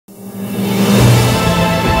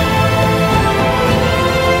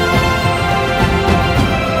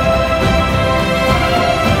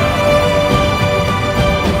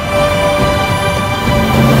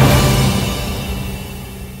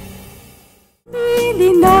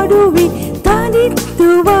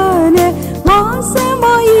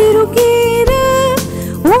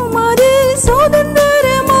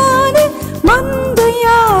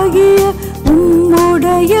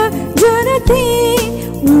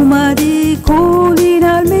உமது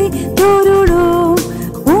கோலினால் மே தொருளோம்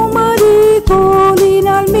உமது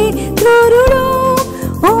கோலினால் மே தொருளோம்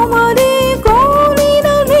உமது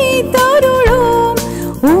கோலினால் மே தருளோம்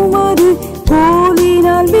உமது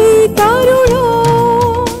கோலினால் மே தருளோம்.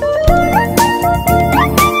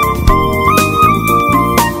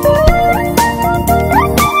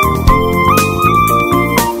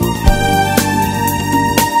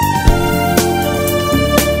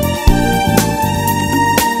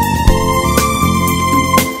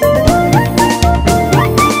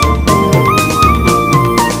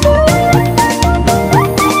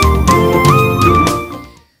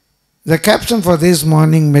 The caption for this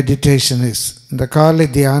morning meditation is, இந்த காலை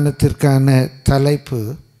தியானத்திற்கான தலைப்பு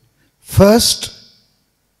first,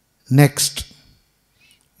 next,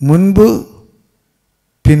 முன்பு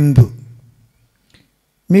பின்பு.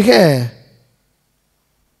 மிக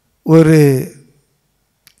ஒரு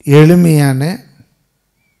எளிமையான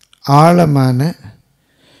ஆழமான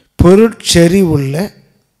பொருட்செறிவுள்ள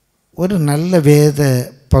ஒரு நல்ல வேத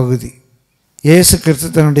பகுதி. இயேசு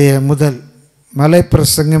கிறிஸ்து தன்னுடைய முதல் மலை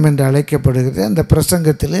பிரசங்கம் என்று அழைக்கப்படுகிறது. அந்த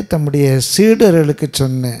பிரசங்கத்திலே தம்முடைய சீடர்களுக்கு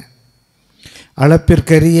சொன்ன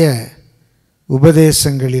அளப்பிற்கரிய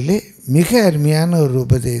உபதேசங்களிலே மிக அருமையான ஒரு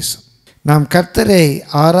உபதேசம். நாம் கர்த்தரை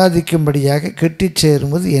ஆராதிக்கும்படியாக கெட்டி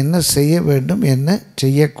சேரும்போது என்ன செய்ய வேண்டும், என்ன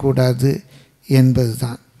செய்யக்கூடாது என்பது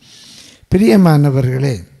தான்.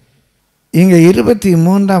 பிரியமானவர்களே, இங்கே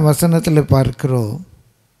 23ஆம் வசனத்தில் பார்க்கிறோம்,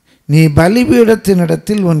 நீ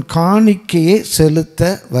பலிபீடத்தினிடத்தில் உன் காணிக்கையை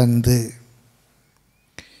செலுத்த வந்து.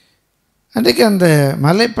 அன்றைக்கு அந்த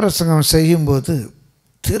மலை பிரசங்கம் செய்யும்போது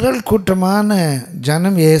திரள் கூட்டமான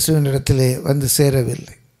ஜனம் இயேசுவின் இடத்திலே வந்து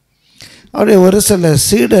சேரவில்லை. அவருடைய ஒரு சில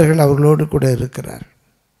சீடர்கள் அவர்களோடு கூட இருக்கிறார்.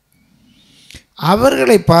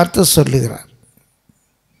 அவர்களை பார்த்து சொல்லுகிறார்,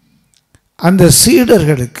 அந்த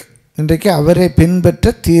சீடர்களுக்கு இன்றைக்கு அவரை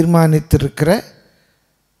பின்பற்ற தீர்மானித்திருக்கிற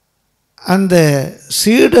அந்த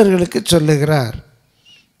சீடர்களுக்கு சொல்லுகிறார்,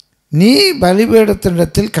 நீ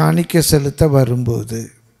பலிபீடத்தினிடத்தில் காணிக்கை செலுத்த வரும்போது,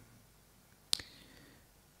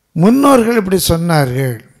 முன்னோர்கள் இப்படி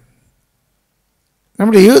சொன்னார்கள்.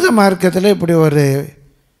 நம்முடைய யூத மார்க்கத்தில் இப்படி ஒரு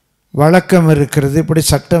வழக்கம் இருக்கிறது, இப்படி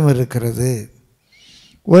சட்டம் இருக்கிறது.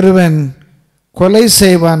 ஒருவன் கொலை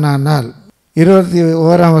செய்வானானால்,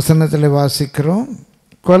 21ஆம் வசனத்தில் வாசிக்கிறோம்,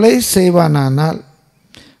 கொலை செய்வானானால்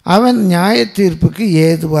அவன் நியாய தீர்ப்புக்கு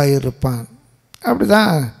ஏதுவாயிருப்பான். அப்படி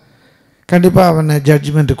தான் கண்டிப்பாக அவனை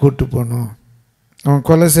ஜட்ஜ்மெண்ட்டு கூட்டு போகணும். அவன்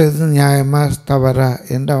கொலை செய்தது நியாயமா தவறா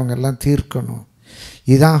என்று அவங்கெல்லாம் தீர்க்கணும்.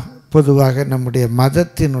 இதுதான் பொதுவாக நம்முடைய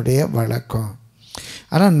மதத்தினுடைய வழக்கம்.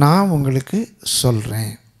 ஆனால் நான் உங்களுக்கு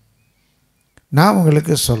சொல்கிறேன்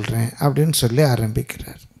அப்படின்னு சொல்லி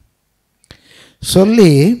ஆரம்பிக்கிறார். சொல்லி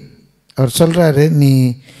அவர் சொல்கிறாரு, நீ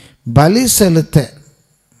பலி செலுத்த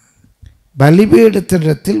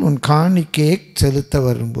பலிபீடத்திடத்தில் உன் காணிக்கையை செலுத்த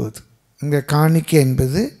வரும்போது, இங்கே காணிக்கை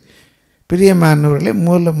என்பது பிரியமானவர்களே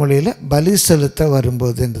மூல மொழியில் பலி செலுத்த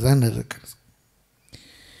வரும்போது என்று தான் இருக்கிறது.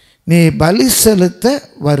 நீ பலி செலுத்த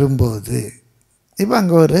வரும்போது, இப்போ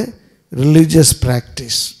அங்கே ஒரு ரிலீஜியஸ்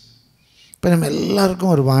ப்ராக்டிஸ். இப்போ நம்ம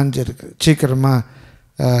எல்லாருக்கும் ஒரு வாஞ்சை இருக்குது, சீக்கிரமாக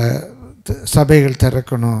சபைகள்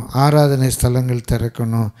திறக்கணும், ஆராதனை ஸ்தலங்கள்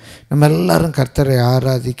திறக்கணும், நம்ம எல்லாரும் கர்த்தரை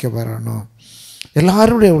ஆராதிக்க வரணும்.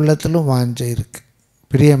 எல்லாருடைய உள்ளத்திலும் வாஞ்சை இருக்குது.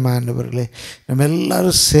 பிரியமானவர்களே, நம்ம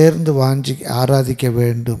எல்லோரும் சேர்ந்து வாஞ்சி ஆராதிக்க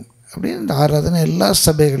வேண்டும் அப்படின்னு இந்த ஆராதனை எல்லா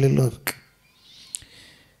சபைகளிலும் இருக்குது.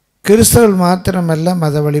 கிறிஸ்தவர்கள் மாத்திரமல்ல,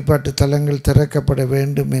 மத வழிபாட்டு தலங்கள் திறக்கப்பட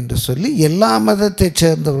வேண்டும் என்று சொல்லி எல்லா மதத்தைச்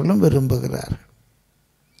சேர்ந்தவர்களும் விரும்புகிறார்கள்.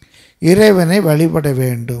 இறைவனை வழிபட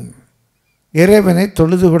வேண்டும், இறைவனை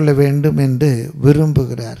தொழுது கொள்ள வேண்டும் என்று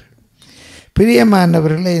விரும்புகிறார்கள்.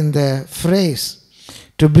 பிரியமானவர்களே, இந்த phrase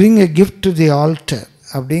to bring a gift to the alter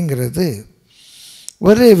அப்படிங்கிறது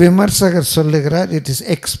ஒரு விமர்சகர் சொல்லுகிறார், it is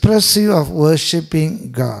expressive of worshipping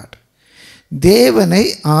God. தேவனை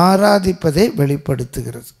ஆராதிப்பதை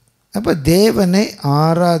வெளிப்படுத்துகிறது. அப்போ தேவனை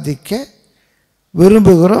ஆராதிக்க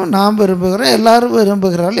விரும்புகிறோம், நாம் விரும்புகிறோம், எல்லாரும்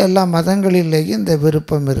விரும்புகிறார்கள். எல்லா மதங்களிலேயும் இந்த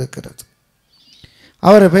விருப்பம் இருக்கிறது,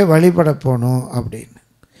 அவரை போய் வழிபட போகணும் அப்படின்னு.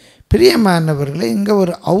 பிரியமானவர்களே, இங்கே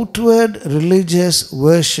ஒரு அவுட்வேர்ட் ரிலீஜியஸ்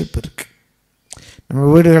வர்ஷிப் இருக்குது. நம்ம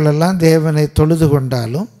வீடுகளெல்லாம் தேவனை தொழுது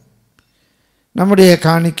கொண்டாலும் நம்முடைய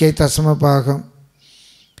காணிக்கை தசம பாகம்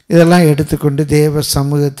இதெல்லாம் எடுத்துக்கொண்டு தேவ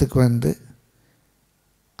சமூகத்துக்கு வந்து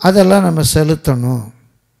அதெல்லாம் நம்ம செலுத்தணும்.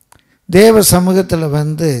 தேவ சமூகத்தில்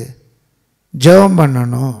வந்து ஜெபம்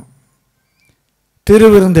பண்ணணும்,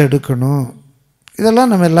 திருவிருந்து எடுக்கணும்,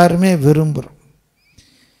 இதெல்லாம் நம்ம எல்லாருமே விரும்புகிறோம்.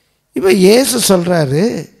 இப்போ இயேசு சொல்கிறாரு,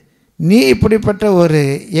 நீ இப்படிப்பட்ட ஒரு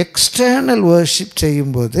எக்ஸ்டர்னல் வர்ஷிப்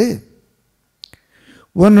செய்யும்போது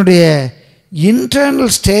உன்னுடைய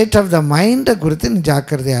இன்டர்னல் ஸ்டேட் ஆஃப் த மைண்டை குறித்து நீ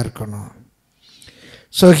ஜாக்கிரதையாக இருக்கணும்.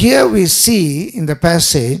 So here we see in the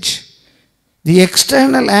passage the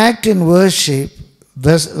external act in worship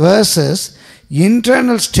versus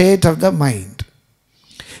internal state of the mind.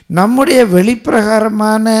 நம்முடைய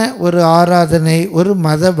வெளிப்பிரகாரமான ஒரு ஆராதனை, ஒரு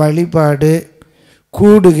மத வழிபாடு,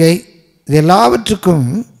 கூடுகை, இது எல்லாவற்றுக்கும்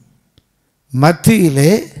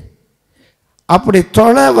மத்தியிலே அப்படி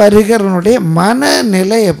தொலை வருகிறவனுடைய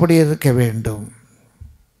மனநிலை எப்படி இருக்க வேண்டும்?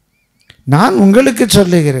 நான் உங்களுக்கு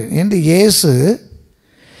சொல்லுகிறேன் என்று இயேசு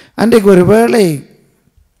அன்றைக்கு ஒரு வேளை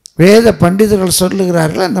வேத பண்டிதர்கள்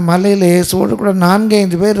சொல்லுகிறார்கள், அந்த மலையில் இயேசுவோடு கூட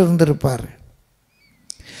 4-5 பேர் இருந்திருப்பார்.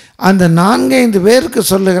 அந்த 4-5 பேருக்கு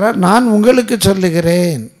சொல்லுகிறார், நான் உங்களுக்கு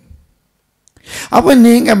சொல்லுகிறேன். அப்போ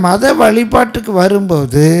நீங்கள் மத வழிபாட்டுக்கு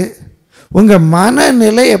வரும்போது உங்கள்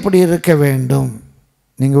மனநிலை எப்படி இருக்க வேண்டும்?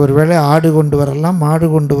 நீங்கள் ஒரு வேளை ஆடு கொண்டு வரலாம், மாடு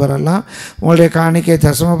கொண்டு வரலாம், உங்களுடைய காணிக்கை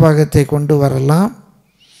தசம பாகத்தை கொண்டு வரலாம்,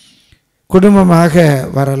 குடும்பமாக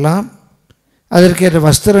வரலாம், அதற்கேற்ற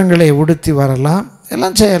வஸ்திரங்களை உடுத்தி வரலாம்,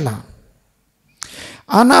 எல்லாம் செய்யலாம்.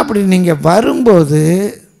 ஆனால் அப்படி நீங்கள் வரும்போது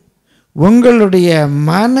உங்களுடைய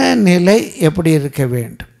மனநிலை எப்படி இருக்க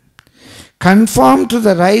வேண்டும்? Confirm to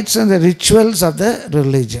the rights and the rituals of the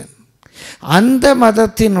religion. அந்த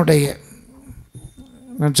மதத்தினுடைய,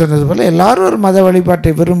 நான் சொன்னது போல் எல்லாரும் ஒரு மத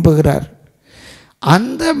வழிபாட்டை விரும்புகிறார்.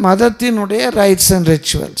 அந்த மதத்தினுடைய ரைட்ஸ் அண்ட்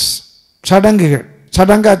ரிச்சுவல்ஸ், சடங்குகள்,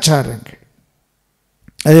 சடங்காச்சாரங்கள்,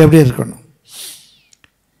 அது எப்படி இருக்கணும்?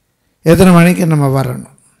 எத்தனை மணிக்கு நம்ம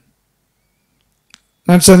வரணும்?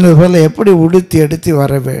 நான் சொன்னது போல் எப்படி உடுத்தி எடுத்து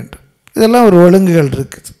வர வேண்டும்? இதெல்லாம் ஒரு ஒழுங்குகள்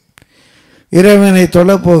இருக்குது. இறைவனை தொழ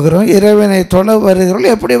போகிறோம், இறைவனை தொழ வருகிறோம்,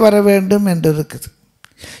 எப்படி வர வேண்டும் என்று இருக்குது.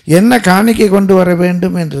 என்ன காணிக்கை கொண்டு வர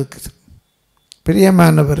வேண்டும் என்று இருக்குது.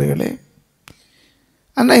 பிரியமானவர்களே,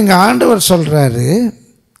 ஆனால் இங்கே ஆண்டவர் சொல்கிறாரு,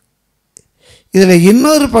 இதில்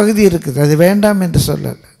இன்னொரு பகுதி இருக்குது, அது வேண்டாம் என்று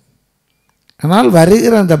சொல்லலை. ஆனால்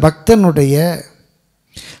வருகிற அந்த பக்தனுடைய,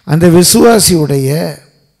 அந்த விசுவாசியுடைய,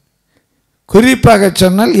 குறிப்பாக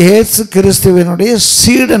சொன்னால் இயேசு கிறிஸ்துவனுடைய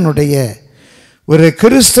சீடனுடைய, ஒரு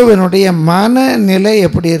கிறிஸ்துவனுடைய மனநிலை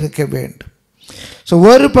எப்படி இருக்க வேண்டும்? ஸோ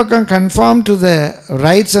ஒரு பக்கம் confirm to the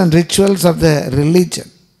rights and rituals of the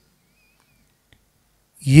religion,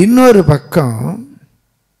 இன்னொரு பக்கம்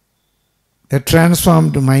த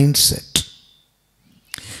டிரான்ஸ்ஃபார்ம்டு மைண்ட் செட்,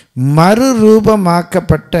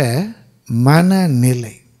 மறுரூபமாக்கப்பட்ட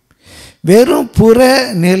மனநிலை. வெறும்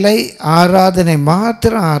புறநிலை ஆராதனை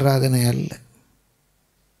மாத்திரம் ஆராதனை அல்ல.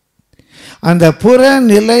 அந்த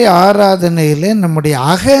புறநிலை ஆராதனையில் நம்முடைய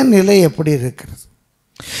அகநிலை எப்படி இருக்கிறது?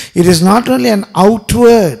 It is not only an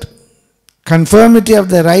outward conformity of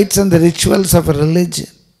the rites and the rituals of a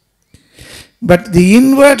religion, but the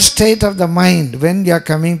inward state of the mind when you are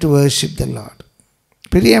coming to worship the Lord.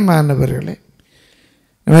 பிரியமானவர்களே,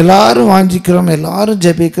 நம்ம எல்லாரும் வாஞ்சிக்கிறோம், எல்லாரும்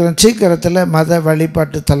ஜெபிக்கிறோம், சீக்கிரத்தில் மத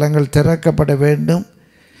வழிபாட்டு தலங்கள் திறக்கப்பட வேண்டும்,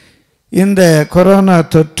 இந்த கொரோனா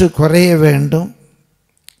தொற்று குறைய வேண்டும்,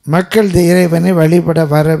 மக்கள் இறைவனை வழிபட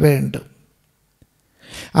வர வேண்டும்.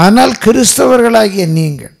 ஆனால் கிறிஸ்தவர்களாகிய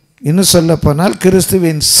நீங்கள், இன்னும் சொல்ல போனால்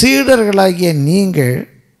கிறிஸ்துவின் சீடர்களாகிய நீங்கள்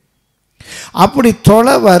அப்படி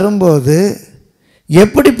தொலை வரும்போது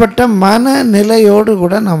எப்படிப்பட்ட மனநிலையோடு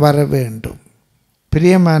கூட நாம் வர வேண்டும்?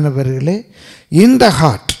 பிரியமானவர்களே, இந்த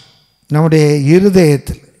ஹார்ட், நம்முடைய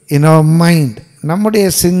இருதயத்தில், இன் அவர் மைண்ட், நம்முடைய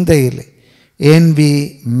சிந்தையில் envy,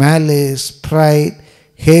 malice, pride,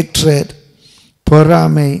 hatred,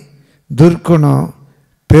 பொறாமை, துர்க்குணம்,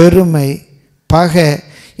 பெருமை, பகை,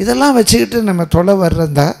 இதெல்லாம் வச்சுக்கிட்டு நம்ம தொலை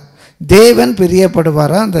வர்றதா தேவன்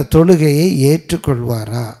பிரியப்படுவாரா? அந்த தொழுகையை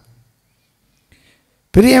ஏற்றுக்கொள்வாரா?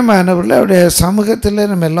 பிரியமானவர்களே, அவருடைய சமூகத்தில்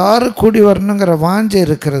நம்ம எல்லாரும் கூடி வரணுங்கிற வாஞ்சை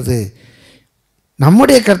இருக்கிறது.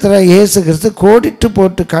 நம்முடைய கர்த்தராகிய இயேசு கிறிஸ்து கோடிட்டு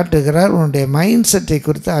போட்டு காட்டுகிறார், உன்னுடைய மைண்ட் செட்டை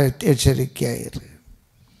குறித்து எச்சரிக்கையாயிரு.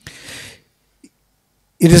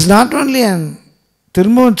 It is not only and,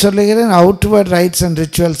 திரும்பவும் சொல்லுகிறேன், அவுட்வர்ட் ரைட்ஸ் அண்ட்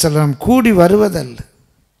ரிச்சுவல்ஸ் எல்லாம் கூடி வருவதல்ல.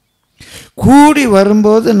 கூடி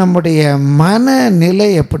வரும்போது நம்முடைய மனநிலை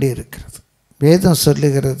எப்படி இருக்கிறது? வேதம்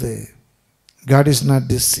சொல்லுகிறது, God is not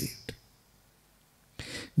deceived.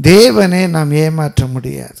 தேவனை நாம் ஏமாற்ற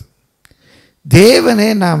முடியாது, தேவனை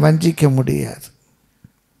நாம் வஞ்சிக்க முடியாது,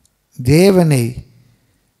 தேவனை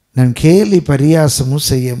நாம் கேலி பரியாசமும்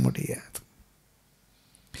செய்ய முடியாது.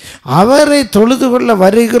 அவரை தொழுது கொள்ள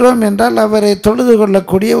வருகிறோம் என்றால் அவரை தொழுது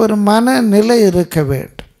கொள்ளக்கூடிய ஒரு மனநிலை இருக்க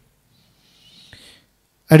வேண்டும்.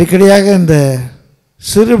 அடிக்கடியாக இந்த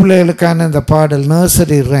சிறு பிள்ளைகளுக்கான இந்த பாடல்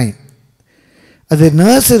நர்சரி ரைம், அது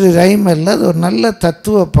நர்சரி ரைம் அல்ல, அது ஒரு நல்ல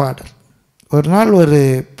தத்துவ பாடல். ஒரு நாள் ஒரு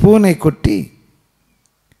பூனை குட்டி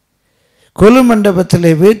கொலு மண்டபத்தில்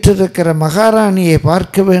வீற்றிருக்கிற மகாராணியை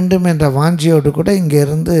பார்க்க வேண்டும் என்ற வாஞ்சியோடு கூட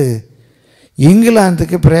இங்கிருந்து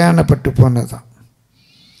இங்கிலாந்துக்கு பிரயாணப்பட்டு போனதான்.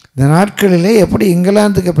 இந்த நாட்களிலே எப்படி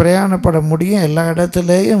இங்கிலாந்துக்கு பிரயாணப்பட முடியும், எல்லா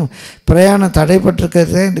இடத்துலையும் பிரயாணம்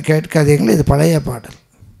தடைப்பட்டிருக்கிறதே என்று கேட்காதீங்களே, இது பழைய பாடல்.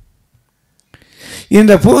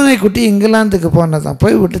 இந்த பூனைக்குட்டி இங்கிலாந்துக்கு போனதான்,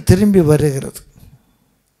 போய் விட்டு திரும்பி வருகிறது.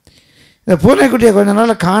 இந்த பூனைக்குட்டியை கொஞ்ச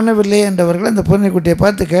நாள் காணவில்லை என்றவர்கள் இந்த பூனைக்குட்டியை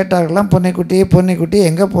பார்த்து கேட்டார்களாம், பூனைக்குட்டியே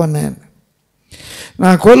எங்கே போனேன்?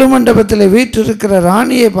 நான் கொலுமண்டபத்தில் வீட்டிருக்கிற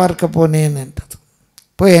ராணியை பார்க்க போனேன் என்றது.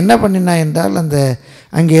 போய் என்ன பண்ணினா என்றால்,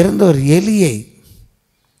 அங்கே இருந்த ஒரு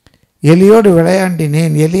எலியோடு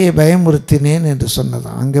விளையாண்டினேன், எலியை பயமுறுத்தினேன் என்று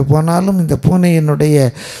சொன்னதான். அங்கே போனாலும் இந்த பூனையினுடைய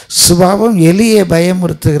சுபாவம் எலியை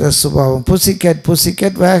பயமுறுத்துகிற சுபாவம்.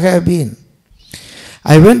 Pussycat, where have been?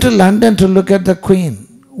 I went to London to look at the Queen.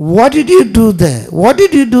 What did you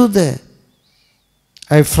do there?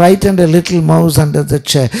 I frightened a little mouse under the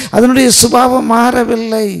chair. அதனுடைய சுபாவம்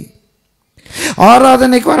மாறவில்லை.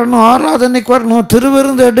 ஆராதனைக்கு வரணும்,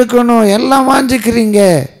 திருவிருந்து எடுக்கணும், எல்லாம் வாஞ்சிக்கிறீங்க.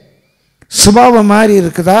 சுபாவம் மாறி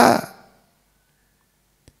இருக்குதா?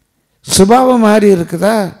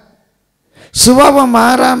 சுபாவம்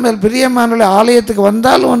மாறாமல் பிரியமானவர்களே, ஆலயத்துக்கு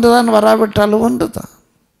வந்தாலும் ஒன்று தான், வராவிட்டாலும் ஒன்று தான்.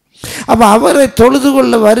 அப்போ அவரை தொழுது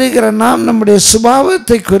கொள்ள வருகிற நாம் நம்முடைய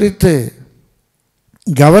சுபாவத்தை குறித்து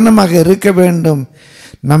கவனமாக இருக்க வேண்டும்.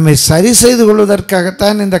 நம்மை சரி செய்து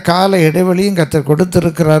கொள்வதற்காகத்தான் இந்த கால இடைவெளியும் கர்த்தர்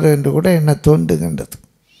கொடுத்திருக்கிறார் என்று கூட என்ன தோன்றுகின்றது.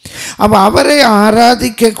 அப்போ அவரை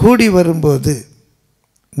ஆராதிக்க கூடி வரும்போது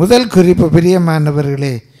முதல் குறிப்பு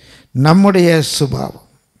பிரியமானவர்களே, நம்முடைய சுபாவம்.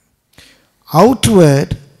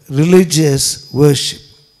 அவுட்வர்ட் ரிலிஜியஸ் வர்ஷிப்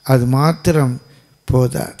அது மாத்திரம்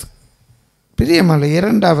போதாது. பிரியமான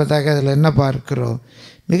இரண்டாவதாக அதில் என்ன பார்க்கிறோம்,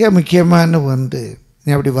 மிக முக்கியமான ஒன்று. நீ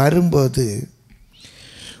அப்படி வரும்போது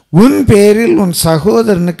உன் பேரில் உன்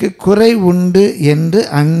சகோதரனுக்கு குறை உண்டு என்று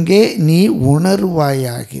அங்கே நீ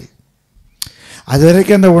உணர்வாயாகில். அது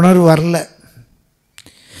வரைக்கும் அந்த உணர்வு வரல.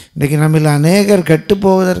 இன்றைக்கு நம்மில் அநேகர் கெட்டு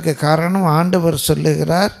போவதற்கு காரணம் ஆண்டவர்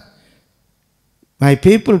சொல்லுகிறார், my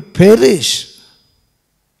people perish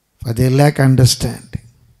for they lakh understanding.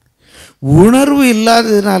 உணர்வு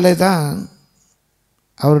இல்லாததினாலே தான்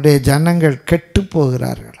அவருடைய ஜனங்கள் கெட்டு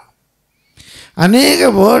போகிறார்களாம். அநேக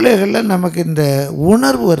வேளைகளில் நமக்கு இந்த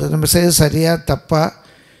உணர்வு வருது, நம்ம செய்ய சரியா தப்பா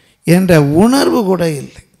என்ற உணர்வு கூட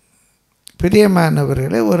இல்லை.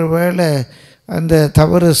 பிரியமானவர்களே, ஒரு வேளை அந்த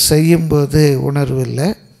தவறு செய்யும்போது உணர்வு இல்லை,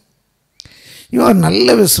 இவன்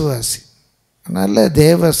நல்ல விசுவாசி, அதனால்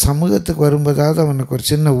தேவ சமூகத்துக்கு வரும்போதாவது அவனுக்கு ஒரு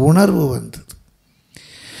சின்ன உணர்வு வந்தது.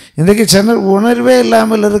 இன்றைக்கு சிலர் உணர்வே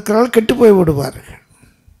இல்லாமல் இருக்கிறால் கெட்டு போய் விடுவார்கள்.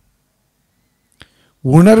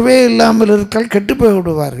 உணர்வே இல்லாமல் இருக்கால் கெட்டு போய்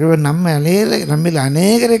விடுவார்கள். இவர் நம்மில்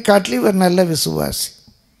அநேகரை காட்டிலும் இவர் நல்ல விசுவாசி.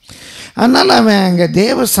 அதனால் அவன் அங்கே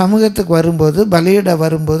தேவ சமூகத்துக்கு வரும்போது, பலியிட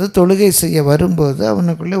வரும்போது, தொழுகை செய்ய வரும்போது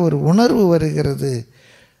அவனுக்குள்ளே ஒரு உணர்வு வருகிறது,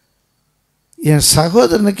 என்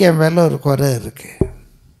சகோதரனுக்கு என் மேலே ஒரு குறை இருக்கு.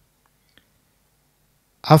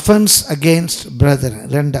 Offence against brother.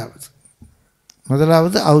 ரெண்டாவது,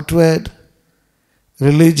 முதலாவது அவுட்வேர்ட்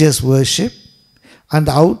ரிலீஜியஸ் வர்ஷிப். அந்த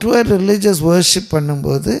அவுட்வேர்ட் ரிலீஜியஸ் வர்ஷிப்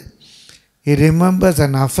பண்ணும்போது he remembers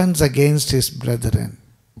an offense against his brethren.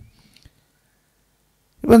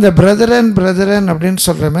 இப்போ இந்த பிரதரன் அப்படின்னு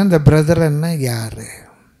சொல்கிறோமே, இந்த பிரதரன்னா யார்?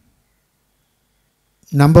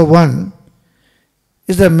 Number 1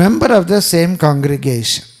 is a member of the same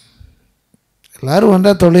congregation. எல்லோரும்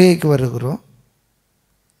ஒன்றா தொழுகைக்கு வருகிறோம்.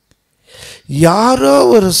 யாரோ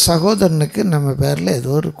ஒரு சகோதரனுக்கு நம்ம பேரில்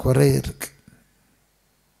ஏதோ ஒரு குறை இருக்குது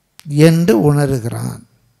என்று உணர்கிறான்.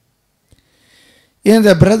 இந்த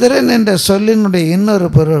பிரதரன் என்ற சொல்லினுடைய இன்னொரு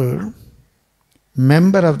பொருள்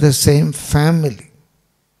member of the same family,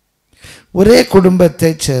 ஒரே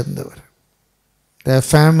குடும்பத்தை சேர்ந்தவர். த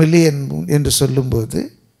ஃபேமிலி என்று சொல்லும்போது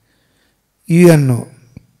யுஎன்ஓ,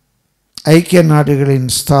 ஐக்கிய நாடுகளின்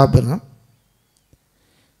ஸ்தாபனம்,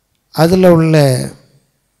 அதில் உள்ள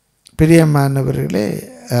பிரியமானவர்களே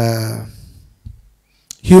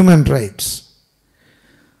ஹியூமன் ரைட்ஸ்,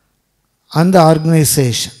 அந்த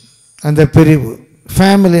ஆர்கனைசேஷன், அந்த பிரிவு,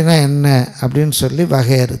 ஃபேமிலினா என்ன அப்படின்னு சொல்லி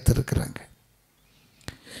வகையறுத்திருக்கிறாங்க.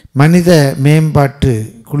 மனித மேம்பாட்டு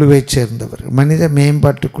குழுவைச் சேர்ந்தவர்,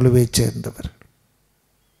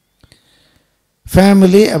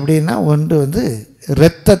 ஃபேமிலி அப்படின்னா ஒன்று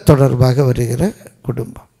இரத்த தொடர்பாக வருகிற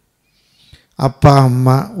குடும்பம், அப்பா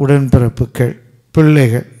அம்மா உடன்பிறப்புகள்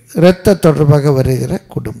பிள்ளைகள், இரத்த தொடர்பாக வருகிற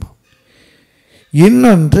குடும்பம்.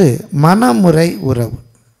 இன்னொன்று மனமுறை உறவு,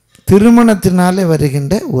 திருமணத்தினாலே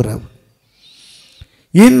வருகின்ற உறவு.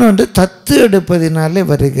 இன்னொன்று தத்து எடுப்பதினாலே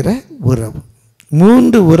வருகிற உறவு.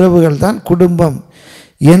 3 உறவுகள் தான் குடும்பம்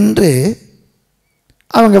என்று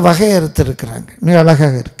அவங்க வகையறுத்திருக்கிறாங்க. மிக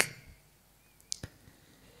அழகாக இருக்கு.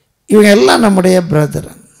 இவங்க எல்லாம் நம்முடைய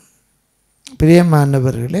பிரதரன்.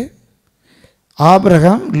 பிரியமானவர்களே,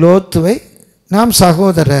 ஆபிரகாம் லோத்துவை நாம்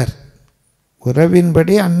சகோதரர்,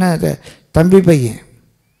 உறவின்படி அண்ணன் தம்பி பையன்.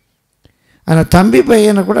 ஆனால் தம்பி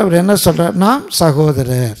பையனை கூட அவர் என்ன சொல்கிறார்? நாம்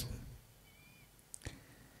சகோதரர்,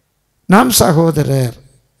 நாம் சகோதரர்.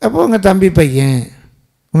 அப்போ உங்கள் தம்பி பையன்,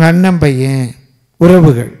 உங்கள் அண்ணன் பையன்,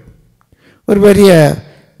 உறவுகள், ஒரு பெரிய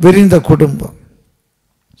விரிந்த குடும்பம்.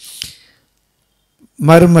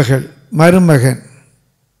 மருமகள், மருமகன்,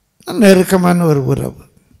 நெருக்கமான ஒரு உறவு.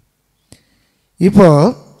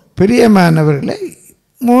 இப்போது பிரியமானவர்களை,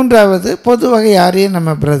 மூன்றாவது பொதுவாக யாரையும்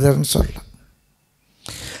நம்ம பிரதர்ன்னு சொல்லலாம்.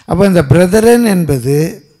 அப்போ இந்த பிரதரன் என்பது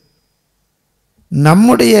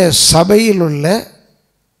நம்முடைய சபையில் உள்ள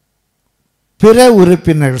பிற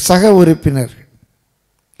உறுப்பினர்கள், சக உறுப்பினர்கள்,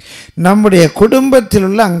 நம்முடைய குடும்பத்தில்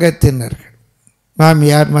உள்ள அங்கத்தினர்கள்,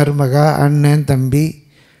 மாமியார், மருமகா, அண்ணன், தம்பி,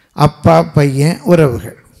 அப்பா, பையன்,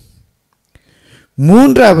 உறவுகள்.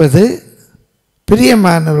 மூன்றாவது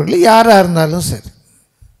பிரியமானவர்கள் யாராக இருந்தாலும் சரி,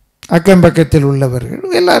 அக்கம் பக்கத்தில்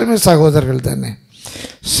உள்ளவர்கள் எல்லாருமே சகோதரர்கள் தானே.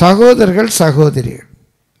 சகோதரர்கள், சகோதரிகள்,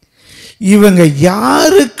 இவங்க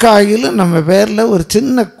யாருக்காயிலும் நம்ம பேரில் ஒரு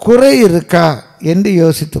சின்ன குறை இருக்கா என்று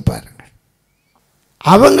யோசித்து பாருங்கள்.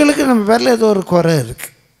 அவங்களுக்கு நம்ம பேரில் ஏதோ ஒரு குறை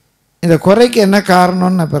இருக்குது. இந்த குறைக்கு என்ன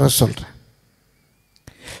காரணம்னு நான் பிற சொல்கிறேன்.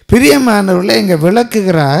 பிரியமானவர்களை இங்கே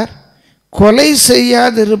விளக்குகிறார், கொலை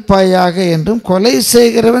செய்யாதிருப்பாயாக என்றும் கொலை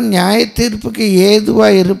செய்கிறவன் நியாய தீர்ப்புக்கு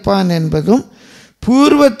ஏதுவாக இருப்பான் என்பதும்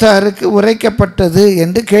பூர்வத்தாருக்கு உரைக்கப்பட்டது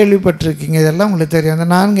என்று கேள்விப்பட்டிருக்கீங்க. இதெல்லாம் உங்களுக்கு தெரியும். அந்த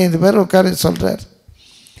 4-5 பேர் உட்கார சொல்கிறார்.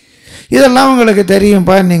 இதெல்லாம் உங்களுக்கு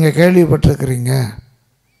தெரியும்ப்பா, நீங்கள் கேள்விப்பட்டிருக்கிறீங்க.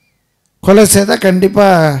 கொலை செய்தால்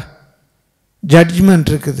கண்டிப்பாக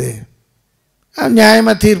ஜட்ஜ்மெண்ட் இருக்குது,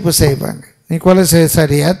 நியாயமாக தீர்ப்பு செய்வாங்க. நீ கொலை செய்ய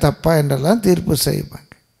சரியா தப்பா என்றெல்லாம் தீர்ப்பு செய்வாங்க.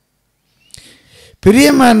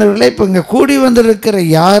 பிரியமானவர்களை, இப்போ இங்கே கூடி வந்திருக்கிற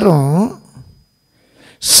யாரும்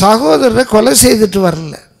சகோதரரை கொலை செய்துட்டு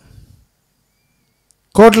வரல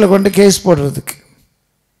கோர்ட்டில் கொண்டு கேஸ் போடுறதுக்கு.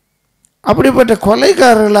 அப்படிப்பட்ட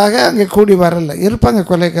கொலைக்காரர்களாக அங்கே கூடி வரல. இருப்பாங்க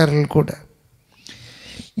கொலைக்காரர்கள் கூட.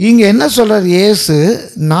 இங்கே என்ன சொல்கிறார் இயேசு?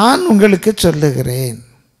 நான் உங்களுக்கு சொல்லுகிறேன்.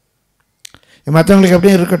 மற்றவங்களுக்கு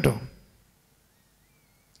அப்படியே இருக்கட்டும்,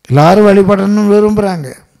 எல்லாரும் வழிபடணும்னு விரும்புகிறாங்க.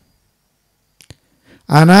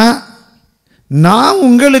 ஆனால் நான்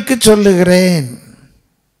உங்களுக்கு சொல்லுகிறேன்,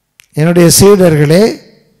 என்னுடைய சீடர்களே,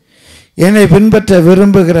 என்னை பின்பற்ற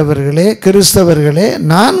விரும்புகிறவர்களே, கிறிஸ்தவர்களே,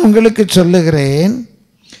 நான் உங்களுக்கு சொல்லுகிறேன்,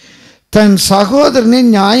 தன் சகோதரனை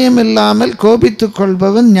நியாயமில்லாமல் கோபித்துக்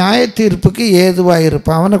கொள்பவன் நியாய தீர்ப்புக்கு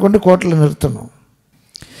ஏதுவாயிருப்பான். அவனை கொண்டு கோர்ட்டில் நிறுத்தணும்.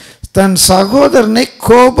 தன் சகோதரனை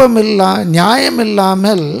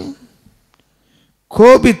நியாயமில்லாமல்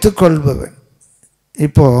கோபித்து கொள்பவன்.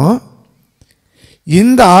 இப்போது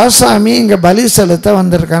இந்த ஆசாமி இங்கே பலி செலுத்த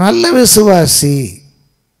வந்திருக்கான், நல்ல விசுவாசி.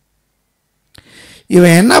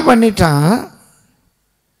 இவன் என்ன பண்ணிட்டான்?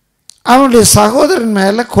 அவனுடைய சகோதரன்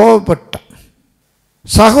மேலே கோபப்பட்டான்.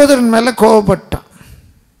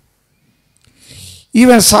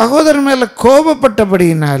 இவன் சகோதரன் மேலே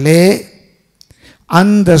கோபப்பட்டபடியினாலே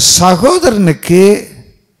அந்த சகோதரனுக்கு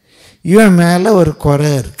இவன் மேலே ஒரு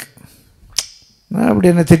குறை இருக்கு. அப்படி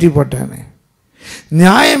என்ன திட்டி போட்டானே,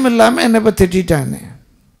 நியாயம் இல்லாமல் என்னை இப்போ திட்டானே.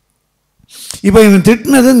 இப்போ இவன்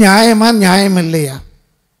திட்டினது நியாயமா நியாயம் இல்லையா?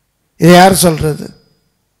 இதை யார் சொல்கிறது?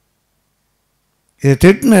 இதை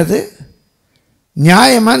திட்டினது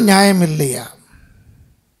நியாயமா நியாயம் இல்லையா?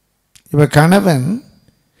 இப்போ கணவன்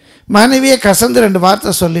மனைவியை கசந்து 2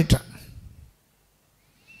 வார்த்தை சொல்லிட்டான்.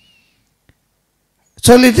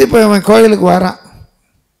 சொல்லிட்டு இப்போ இவன் கோயிலுக்கு வரான்,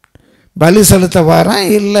 பலி செலுத்த வரான்.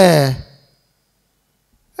 இல்லை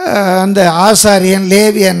அந்த ஆசாரியன்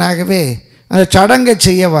லேவியனாகவே அந்த சடங்கை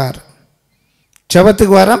செய்ய வரான்,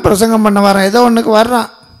 செபத்துக்கு வரான், பிரசங்கம் பண்ண வரான், ஏதோ ஒன்றுக்கு வர்றான்.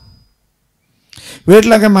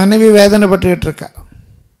 வீட்டில் அங்கே மனைவி வேதனைப்பட்டுக்கிட்டு இருக்கா.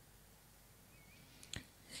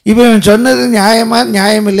 இப்போ இவன் சொன்னது நியாயமா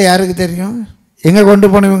நியாயம் இல்லை யாருக்கு தெரியும்? எங்கே கொண்டு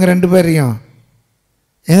போகணும்? இவங்க 2 பேரையும்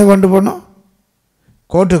எங்கே கொண்டு போகணும்?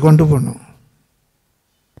 கோர்ட்டுக்கு கொண்டு போகணும்.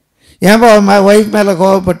 ஏன்பா ஒய்ஃப் மேலே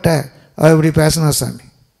கோவப்பட்ட? அவள் இப்படி பேசினா சாமி,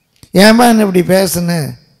 ஏன்பா என்ன இப்படி பேசுன்னு?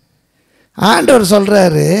 ஆண்டவர்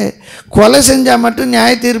சொல்கிறாரு, கொலை செஞ்சால் மட்டும்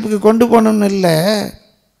நியாய தீர்ப்புக்கு கொண்டு போகணும்னு இல்லை.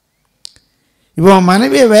 இப்போ உன்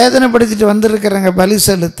மனைவியை வேதனைப்படுத்திட்டு வந்திருக்கிறாங்க பலி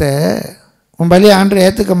செலுத்த, உன் பலியை ஆண்டவர்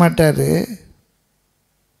ஏற்றுக்க மாட்டார்.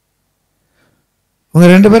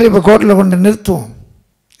 உங்கள் 2 பேரும் இப்போ கோர்ட்டில் கொண்டு நிறுத்துவோம்,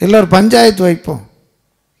 இல்லை ஒரு பஞ்சாயத்து வைப்போம்.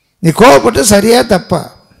 நீ கோவப்பட்டு சரியா தப்பா?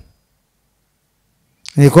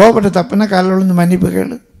 நீ கோவப்பட்ட தப்புன்னா காலையில் விழுந்து மன்னிப்பு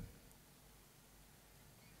கேளு.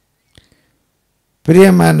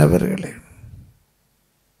 பிரியமானவர்களே,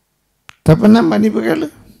 தப்புன்னா மன்னிப்பு கேளு,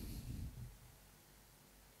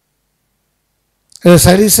 அதை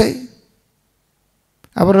சரி செய்,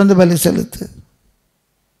 அப்புறம் வந்து பலி செலுத்து.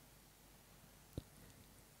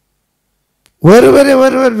 ஒருவரை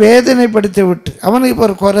ஒருவர் வேதனைப்படுத்தி விட்டு, அவனுக்கு இப்போ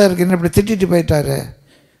ஒரு குறை இருக்கு, என்ன இப்படி திட்டிட்டு போயிட்டாரு,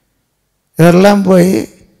 இதெல்லாம் போய்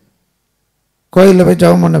கோயிலில் போய்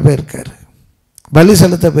ஜெபம் பண்ண போயிருக்காரு, பலி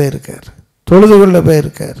செலுத்த போயிருக்கார், தொழுது கொள்ள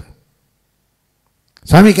போயிருக்கார்.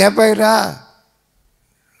 சாமி கேட்பாயிரா?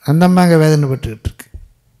 அந்த அம்மாங்க வேதனைப்பட்டுக்கிட்டு இருக்கு.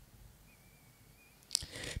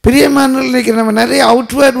 பிரியமானவர்கள், இன்னைக்கு நம்ம நிறைய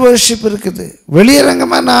அவுட்வேர்ட் வர்ஷிப் இருக்குது,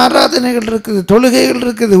 வெளியரங்கமான ஆராதனைகள் இருக்குது, தொழுகைகள்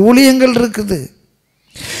இருக்குது, ஊழியங்கள் இருக்குது.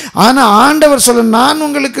 ஆனால் ஆண்டவர் சொல்ல, நான்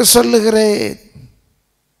உங்களுக்கு சொல்லுகிறேன்,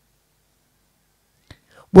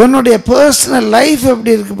 உன்னுடைய பர்சனல் லைஃப்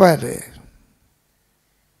எப்படி இருக்கு பாரு.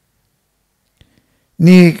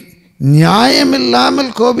 நீ நியாயமில்லாமல்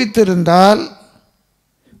கோபித்திருந்தால்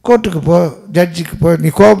கோர்ட்டுக்கு போ, ஜட்ஜுக்கு போ. நீ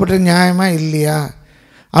கோபப்பட்ட நியாயமாக இல்லையா?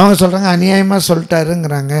 அவங்க சொல்கிறாங்க அநியாயமாக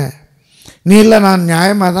சொல்லிட்டாருங்கிறாங்க. நீ இல்லை, நான்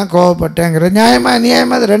நியாயமாக தான் கோவப்பட்டேங்கிற. நியாயமாக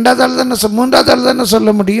அநியாயமாக அது ரெண்டாவது ஆள் தானே, மூன்றாவது ஆள் தானே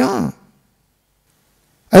சொல்ல முடியும்.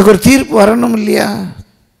 அதுக்கு ஒரு தீர்ப்பு வரணும் இல்லையா?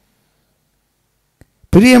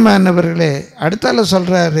 பிரியமானவர்களே, அடுத்தால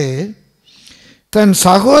சொல்கிறாரு, தன்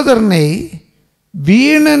சகோதரனை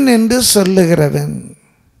வீணன் என்று சொல்லுகிறவன்.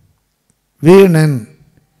 வீணன்,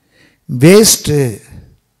 வேஸ்ட்டு,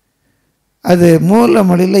 அது மூல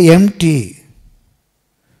மொழியில் எம்டி,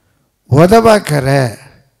 உதவாக்கற,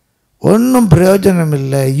 ஒன்றும் பிரயோஜனம்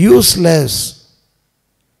இல்லை, யூஸ்லெஸ்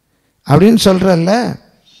அப்படின்னு சொல்கிறல்ல.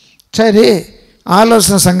 சரி,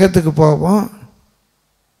 ஆலோசனை சங்கத்துக்கு போவோம்.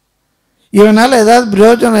 இவனால் ஏதாவது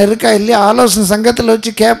பிரயோஜனம் இருக்கா இல்லையா? ஆலோசனை சங்கத்தில்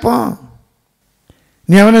வச்சு கேட்போம்.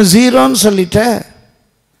 நீ அவனை ஜீரோன்னு சொல்லிட்ட,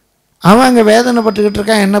 அவன் அங்கே வேதனைப்பட்டுக்கிட்டு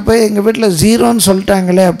இருக்கான், என்ன போய் எங்கள் வீட்டில் ஜீரோன்னு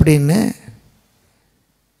சொல்லிட்டாங்களே அப்படின்னு.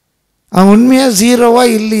 அவன் உண்மையாக ஜீரோவா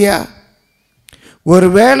இல்லையா? ஒரு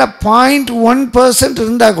வேளை 0.1%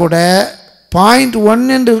 இருந்தால் கூட, 0.1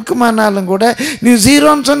 என்று இருக்குமானாலும் கூட, நீ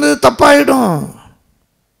ஜீரோன்னு சொன்னது தப்பாயிடும்.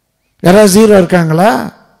 யாராவது ஜீரோ இருக்காங்களா?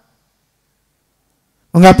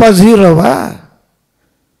 உங்கள் அப்பா ஜீரோவா?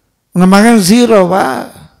 உங்கள் மகன் ஜீரோவா?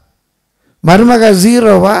 மருமக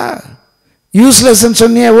ஜீரோவா? யூஸ்லெஸ்ன்னு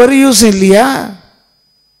சொன்னிய, ஒரு யூஸ் இல்லையா?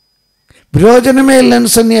 பிரயோஜனமே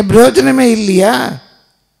இல்லைன்னு சொன்னிய, பிரயோஜனமே இல்லையா?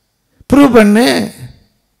 ப்ரூவ் பண்ணு.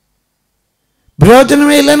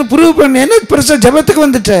 பிரயோஜனமே இல்லைன்னு ப்ரூவ் பண்ணு. என்ன பெருசாக ஜபத்துக்கு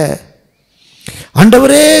வந்துட்ட?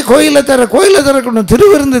 ஆண்டவரே கோயிலை திறக்கணும்,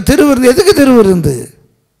 திருவிருந்து. எதுக்கு திருவிருந்து?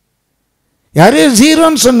 யாரையும்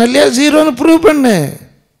ஜீரோன்னு சொன்ன இல்லையா? ஜீரோன்னு ப்ரூவ் பண்ணு.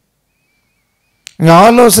 இங்கே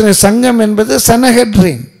ஆலோசனை சங்கம் என்பது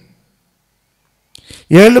சனஹெட்ரின்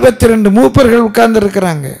 72 மூப்பர்கள் உட்கார்ந்து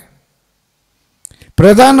இருக்கிறாங்க.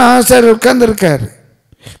 பிரதான ஆசிரியர் உட்கார்ந்து இருக்காரு.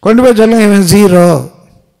 கொண்டு போய் சொல்லுங்க இவன் ஜீரோ.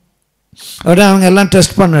 உடனே அவங்க எல்லாம்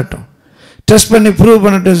டெஸ்ட் பண்ணட்டும், டெஸ்ட் பண்ணி ப்ரூவ்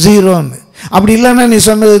பண்ணட்டும் ஜீரோன்னு. அப்படி இல்லைன்னா நீ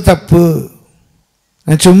சொன்னது தப்பு.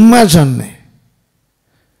 நான் சும்மா சொன்னேன்.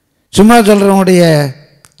 சும்மா சொல்கிறவங்களுடைய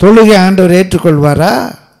தொழுகை ஆண்டவர் ஏற்றுக்கொள்வாரா?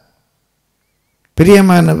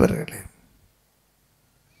 பிரியமானவர்களே,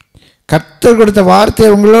 கர்த்தர் கொடுத்த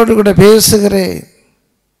வார்த்தையை உங்களோடு கூட பேசுகிறேன்.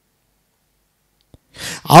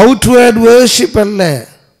 அவுட்வேர்ட் வர்ஷிப் அல்ல,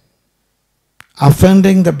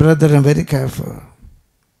 offending the brother. I'm very careful,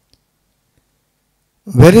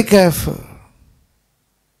 very careful.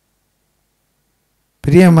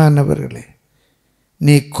 பிரியமானவர்களே,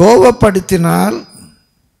 நீ கோபப்படுத்தினால்,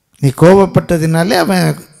 நீ கோபப்பட்டதினாலே அவன்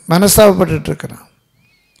மனஸ்தாபப்பட்டு இருக்கிறான்.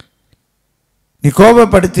 நீ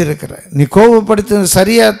கோபப்படுத்தி இருக்கிற, நீ கோபப்படுத்தினது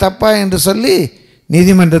சரியா தப்பா என்று சொல்லி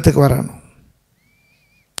நீதிமன்றத்துக்கு வரணும்,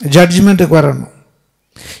 ஜட்ஜ்மெண்ட்டுக்கு வரணும்.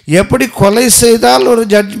 எப்படி கொலை செய்தால் ஒரு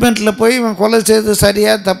ஜட்ஜ்மெண்ட்டில் போய் இவன் கொலை செய்தது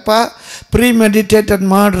சரியா தப்பா, ப்ரீமெடிடேட்டட்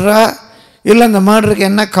மர்டரா, இல்லை அந்த மர்டருக்கு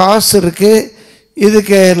என்ன காசு இருக்குது,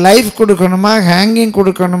 இதுக்கு லைஃப் கொடுக்கணுமா, ஹேங்கிங்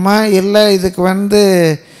கொடுக்கணுமா, இல்லை இதுக்கு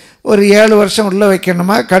ஒரு 7 வருஷம் உள்ளே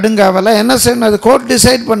வைக்கணுமா, கடுங்காவலா, என்ன செய்யணும், அது கோர்ட்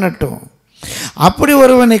டிசைட் பண்ணட்டும். அப்படி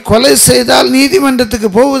ஒருவனை கொலை செய்தால் நீதிமன்றத்துக்கு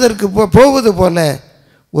போவது போல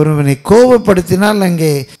ஒருவனை கோபப்படுத்தினால்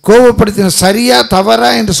அங்கே கோபப்படுத்தின சரியா தவறா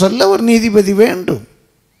என்று சொல்ல ஒரு நீதிபதி வேண்டும்.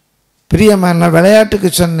 பிரியமான, நான் விளையாட்டுக்கு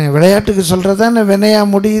சொன்னேன், விளையாட்டுக்கு சொல்கிறதானே வினையா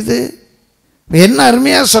முடியுது. என்ன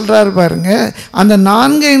அருமையாக சொல்கிறார் பாருங்க. அந்த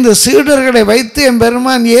 4-5 சீடர்களை வைத்து என்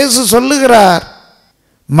பெருமான் இயேசு சொல்லுகிறார்,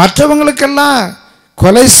 மற்றவங்களுக்கெல்லாம்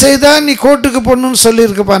கொலை செய்தால் நீ கோர்ட்டுக்கு போகணுன்னு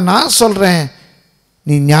சொல்லியிருக்கப்பா. நான் சொல்கிறேன்,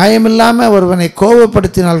 நீ நியாயமில்லாமல் ஒருவனை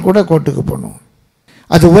கோபப்படுத்தினால் கூட கோர்ட்டுக்கு போகணும்.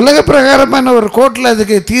 அது உலக பிரகாரமான ஒரு கோர்ட்டில்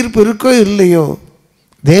அதுக்கு தீர்ப்பு இருக்கோ இல்லையோ,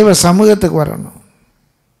 தேவ சமூகத்துக்கு வரணும்.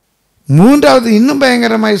 3வது இன்னும்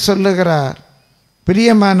பயங்கரமாய் சொல்லுகிறார்,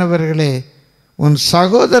 பிரியமானவர்களே, உன்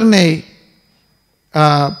சகோதரனை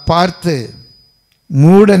பார்த்து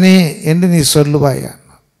மூடனே என்று நீ சொல்லுவாயா.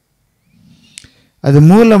 அது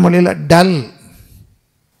மூல மொழியில் டல்.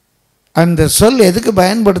 அந்த சொல் எதுக்கு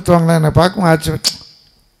பயன்படுத்துவாங்களா? என்னை பார்க்கும் ஆச்சு,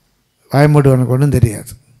 வாய்மூடு, உனக்கு ஒன்றும்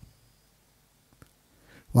தெரியாது.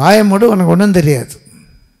 வாயை மூடு, உனக்கு ஒன்றும் தெரியாது.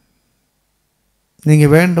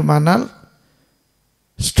 நீங்கள் வேண்டுமானால்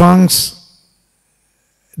ஸ்ட்ராங்ஸ்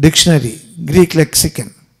டிக்ஷனரி, கிரீக்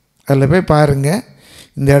லெக்சிக்கன், அதில் போய் பாருங்கள்.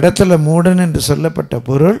 இந்த இடத்துல மூடன் என்று சொல்லப்பட்ட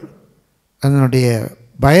பொருள், அதனுடைய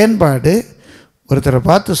பயன்பாடு ஒருத்தரை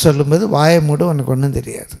பார்த்து சொல்லும்போது வாயை மூடு, உனக்கு ஒன்றும்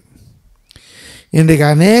தெரியாது. இன்றைக்கு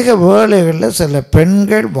அநேக வேளைகளில் சில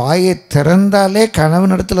பெண்கள் வாயை திறந்தாலே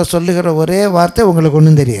கணவனிடத்தில் சொல்லுகிற ஒரே வார்த்தை உங்களுக்கு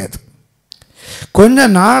ஒன்றும் தெரியாது. கொஞ்ச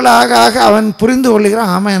நாள் ஆக ஆக அவன் புரிந்து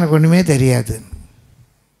கொள்ளுகிறான், ஆமாம் எனக்கு ஒன்றுமே தெரியாது.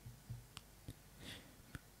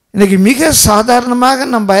 இன்றைக்கி மிக சாதாரணமாக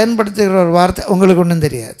நாம் பயன்படுத்துகிற ஒரு வார்த்தை உங்களுக்கு ஒன்றும்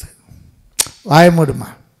தெரியாது. வாய மூடுமா.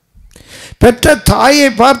 பெற்ற தாயை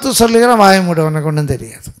பார்த்து சொல்லுகிறான், வாய மூடு, உனக்கு ஒன்றும்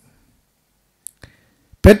தெரியாது.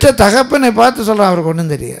 பெற்ற தகப்பனை பார்த்து சொல்கிறான், அவருக்கு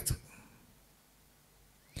ஒன்றும் தெரியாது.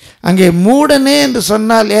 அங்கே மூடனே என்று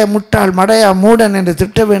சொன்னால், முட்டாள் மடையா மூடன் என்று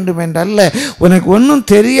திட்ட வேண்டும் என்றல்ல, உனக்கு ஒன்றும்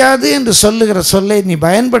தெரியாது என்று சொல்லுகிற சொல்லை நீ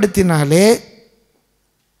பயன்படுத்தினாலே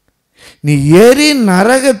நீ எரி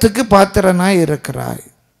நரகத்துக்கு பாத்திரனாய் இருக்கிறாய்.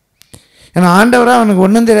 ஏன்னா ஆண்டவராக அவனுக்கு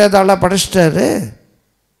ஒன்றும் தெரியாத ஆளாக படைச்சிட்டாரு.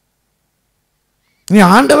 நீ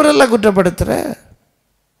ஆண்டவரெல்லாம் குற்றப்படுத்துகிற.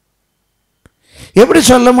 எப்படி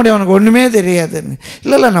சொல்ல முடியும் உனக்கு ஒன்றுமே தெரியாதுன்னு?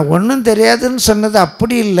 இல்லை, நான் ஒன்றும் தெரியாதுன்னு சொன்னது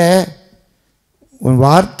அப்படி இல்லை. உன்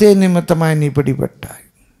வார்த்தை நிமித்தமாக நீ பிடிபட்டாய்.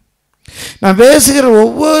 நான் பேசுகிற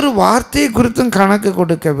ஒவ்வொரு வார்த்தை குறித்தும் கணக்கு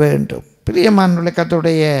கொடுக்க வேண்டும். பிரியமானவர்களே,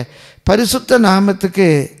 கர்த்தருடைய பரிசுத்த நாமத்துக்கு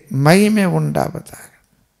மகிமை உண்டாவதாக.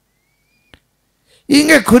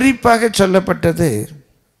 இங்கே குறிப்பாக சொல்லப்பட்டது,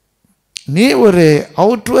 நீ ஒரு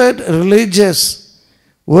அவுட்வர்ட் ரிலீஜியஸ்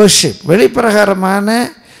வர்ஷிப், வெளிப்பிரகாரமான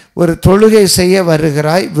ஒரு தொழுகை செய்ய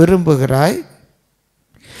வருகிறாய், விரும்புகிறாய்.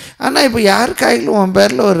 ஆனால் இப்போ யார் கையிலும் உன்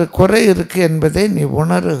பேரில் ஒரு குறை இருக்குது என்பதை நீ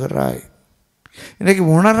உணர்கிறாய். இன்றைக்கி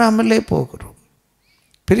உணராமலே போகிறோம்.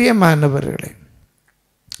 பிரியமானவர்களே,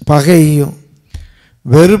 பகையையும்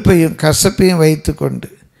வெறுப்பையும் கசப்பையும் வைத்து கொண்டு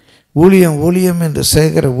ஊழியம் என்று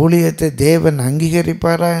செய்கிற ஊழியத்தை தேவன்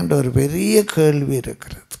அங்கீகரிப்பாரா என்ற ஒரு பெரிய கேள்வி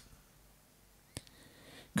இருக்கிறது.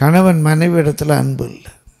 கணவன் மனைவி இடத்துல அன்பு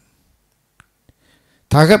இல்லை,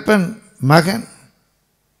 தகப்பன் மகன்,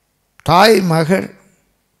 தாய் மகள்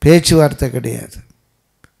பேச்சுவார்த்தை கிடையாது.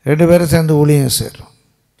 2 பேரும் சேர்ந்து ஊழியம் செய்கிறோம்.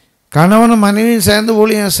 கணவனும் மனைவியும் சேர்ந்து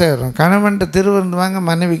ஊழியம் செய்கிறோம். கணவன்கிட்ட திருவிருந்து வாங்க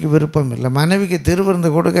மனைவிக்கு விருப்பம் இல்லை, மனைவிக்கு திருவிருந்து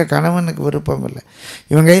கொடுக்க கணவனுக்கு விருப்பம் இல்லை.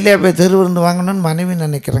 இவன் கையிலே போய் திருவிருந்து வாங்கணும்னு மனைவி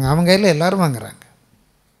நினைக்கிறாங்க, அவங்க கையில் எல்லோரும் வாங்குறாங்க.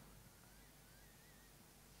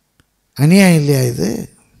 அநியாயம் இல்லையா இது?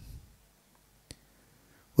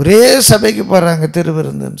 ஒரே சபைக்கு போகிறாங்க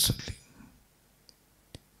திருவிருந்துன்னு சொல்லி.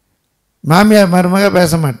 மாமியார் மருமக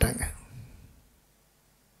பேச மாட்டாங்க,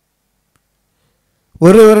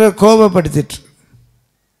 ஒருவரை கோபப்படுத்திட்டு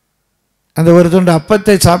அந்த ஒரு துண்டு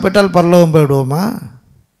அப்பத்தை சாப்பிட்டால் பரலோகம் போயிடுவோமா?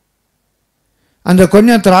 அந்த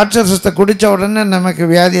கொஞ்சம் திராட்சரசத்தை குடித்த உடனே நமக்கு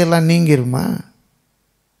வியாதியெல்லாம் நீங்கிருமா?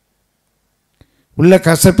 உள்ள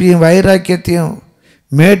கசப்பையும் வைராக்கியத்தையும்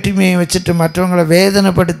மேட்டிமையும் வச்சுட்டு மற்றவங்களை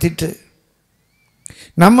வேதனைப்படுத்திட்டு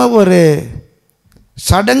நம்ம ஒரு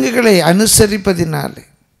சடங்குகளை அனுசரிப்பதினாலே,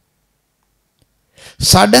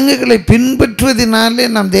 சடங்குகளை பின்பற்றுவதினாலே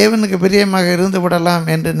நாம் தேவனுக்கு பிரியமாக இருந்து விடலாம்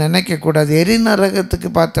என்று நினைக்கக்கூடாது. எரிநரகத்துக்கு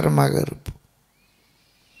பாத்திரமாக இருப்போம்.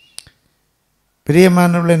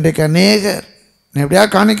 பிரியமானவர்கள், இன்றைக்கு அநேகர் எப்படியா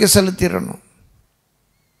காணிக்க செலுத்திடணும்,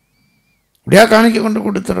 எப்படியா காணிக்க கொண்டு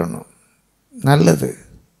கொடுத்துடணும். நல்லது,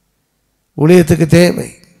 ஊழியத்துக்கு தேவை.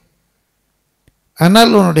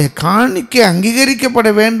 ஆனால் உன்னுடைய காணிக்கை அங்கீகரிக்கப்பட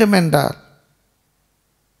வேண்டும் என்றால்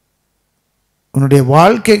உன்னுடைய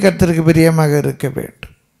வாழ்க்கை கர்த்தருக்கு பிரியமாக இருக்க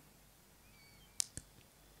வேண்டும்.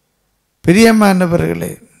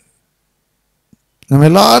 பிரியமானவர்களே, நம்ம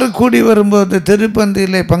எல்லாரும் கூடி வரும்போது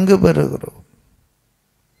திருப்பந்தியிலே பங்கு பெறுகிறோம்.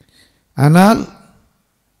 ஆனால்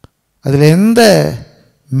அதில் எந்த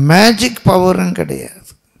மேஜிக் பவரும் கிடையாது.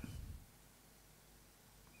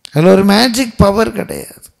 அதில் ஒரு மேஜிக் பவர்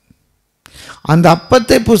கிடையாது. அந்த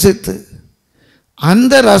அப்பத்தை புசித்து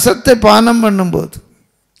அந்த ரசத்தை பானம் பண்ணும்போது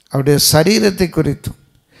அவருடைய சரீரத்தை குறித்தும்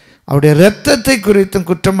அவருடைய இரத்தத்தை குறித்தும்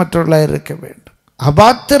குற்றமற்றவர்களாக இருக்க வேண்டும்.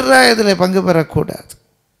 அபாத்திரராக இதில் பங்கு பெறக்கூடாது.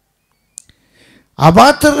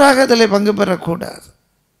 அபாத்திரராக இதில் பங்கு பெறக்கூடாது.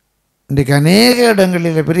 இன்றைக்கு அநேக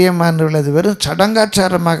இடங்களில் பிரியமானவர்கள் அது வெறும்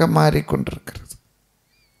சடங்காச்சாரமாக மாறிக்கொண்டிருக்கிறது.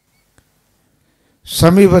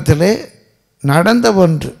 சமீபத்திலே நடந்த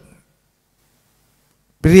ஒன்று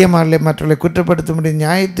பிரியமானவர்களை மற்றவர்களை குற்றப்படுத்த முடியும்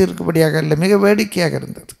நியாயத்திற்குபடியாக இல்லை, மிக வேடிக்கையாக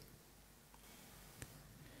இருந்தது.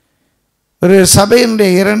 ஒரு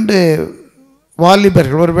சபையினுடைய 2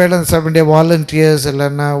 வாலிபர்கள், ஒருவேளை அந்த சபையுடைய வாலண்டியர்ஸ்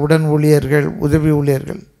இல்லைன்னா உடன் ஊழியர்கள், உதவி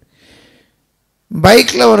ஊழியர்கள்,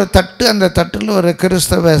 பைக்கில் ஒரு தட்டு, அந்த தட்டில் ஒரு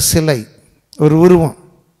கிறிஸ்தவ சிலை, ஒரு உருவம்,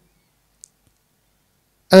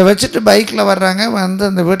 அதை வச்சுட்டு பைக்கில் வர்றாங்க. வந்து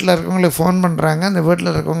அந்த வீட்டில் இருக்கவங்களுக்கு ஃபோன் பண்ணுறாங்க. அந்த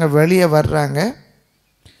வீட்டில் இருக்கவங்க வெளியே வர்றாங்க.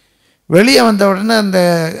 வெளியே வந்த உடனே அந்த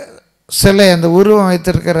சிலை, அந்த உருவம்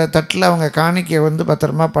வைத்திருக்கிற தட்டில் அவங்க காணிக்கையை வந்து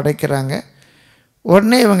பத்திரமா படைக்கிறாங்க.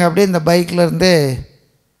 உடனே இவங்க அப்படியே இந்த பைக்கில் இருந்தே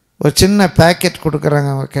ஒரு சின்ன பேக்கெட் கொடுக்குறாங்க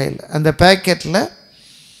அவங்க கையில். அந்த பேக்கெட்டில்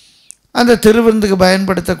அந்த திருவிருந்துக்கு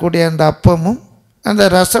பயன்படுத்தக்கூடிய அந்த அப்பமும் அந்த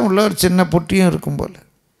ரசம் உள்ள ஒரு சின்ன புட்டியும் இருக்கும் போல்.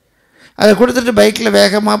 அதை கொடுத்துட்டு பைக்கில்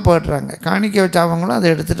வேகமாக போடுறாங்க. காணிக்கை வச்சு அவங்களும் அதை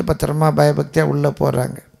எடுத்துகிட்டு பத்திரமா பயபக்தியாக உள்ளே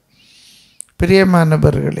போகிறாங்க.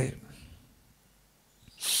 பிரியமானவர்களே,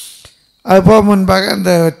 அது போக முன்பாக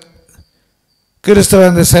அந்த கிறிஸ்தவ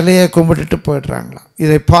அந்த சிலையை கும்பிட்டுட்டு போய்ட்றாங்களாம்.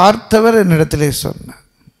 இதை பார்த்தவர் என்னிடத்திலே சொன்னார்.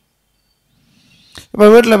 இப்போ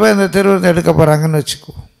வீட்டில் போய் அந்த திருவிருந்து எடுக்க போகிறாங்கன்னு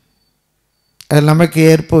வச்சுக்குவோம். அது நமக்கு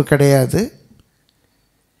ஏற்பு கிடையாது.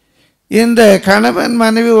 இந்த கணவன்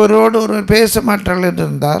மனைவி ஒருவோடு ஒருவர் பேச மாட்டார்கள் என்று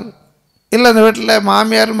இருந்தால், இல்லை அந்த வீட்டில்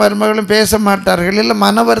மாமியாரும் மருமகளும் பேச மாட்டார்கள், இல்லை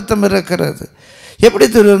மன வருத்தம் இருக்கிறது, எப்படி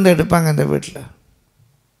திருவிருந்து எடுப்பாங்க? அந்த வீட்டில்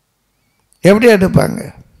எப்படி எடுப்பாங்க?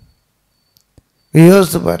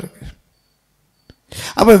 யோசித்து பாருங்க.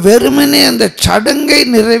 அப்போ வெறுமனே அந்த சடங்கை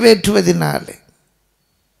நிறைவேற்றுவதனாலே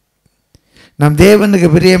நம் தேவனுக்கு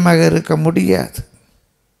பிரியமாக இருக்க முடியாது.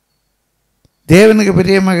 தேவனுக்கு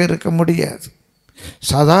பிரியமாக இருக்க முடியாது.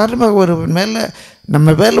 சாதாரணமாக ஒரு மேலே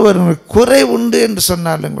நம்ம மேலே ஒரு குறை உண்டு என்று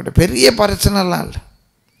சொன்னாலும் கூட, பெரிய பிரச்சனைலாம் இல்லை,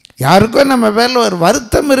 யாருக்கும் நம்ம மேலே ஒரு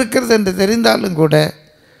வருத்தம் இருக்கிறது என்று தெரிந்தாலும் கூட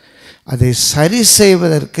அதை சரி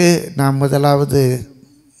செய்வதற்கு நாம் முதலாவது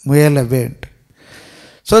முயல வேண்டும்.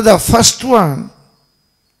 So the first one,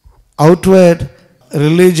 outward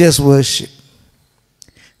religious worship.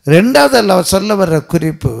 ரெண்டாவது அல்ல சொல்ல வர்ற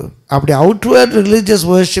குறிப்பு, அப்படி அவுட்வர்ட் ரிலீஜியஸ்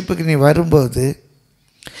வர்ஷிப்புக்கு நீ வரும்போது,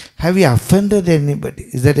 have you offended anybody?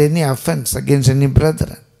 Is there any offense against any brother?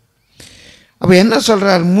 அப்போ என்ன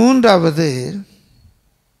சொல்கிறார்? மூன்றாவது,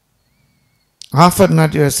 offer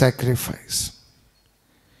not your sacrifice.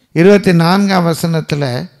 24ஆம் வசனத்தில்,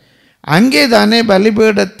 அங்கே தானே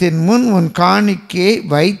பலிபீடத்தின் முன் உன் காணிக்கையை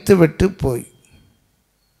வைத்து விட்டு போய்.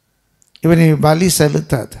 இவனை பலி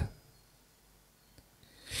செலுத்தாத,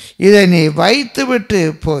 இதை நீ வைத்து விட்டு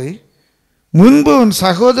போய் முன்பு உன்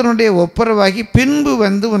சகோதரனுடைய ஒப்புரவாகி பின்பு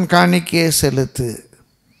வந்து உன் காணிக்கையை செலுத்து.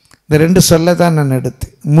 இந்த ரெண்டு சொல்ல தான் நான்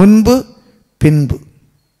எடுத்தேன், முன்பு பின்பு.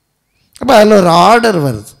 அப்போ அதில் ஒரு ஆர்டர்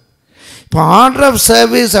வருது. இப்போ ஆர்டர் ஆஃப்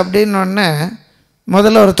சர்வீஸ் அப்படின்னொடனே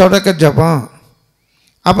முதல்ல ஒரு தொடக்க ஜபம்,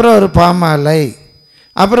 அப்புறம் ஒரு பாமாலை,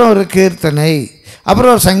 அப்புறம் ஒரு கீர்த்தனை,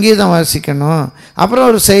 அப்புறம் ஒரு சங்கீதம் வாசிக்கணும், அப்புறம்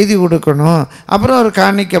ஒரு செய்தி கொடுக்கணும், அப்புறம் ஒரு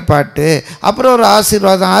காணிக்கை பாட்டு, அப்புறம் ஒரு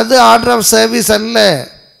ஆசீர்வாதம். அது ஆர்டர் ஆஃப் சர்வீஸ் அல்ல.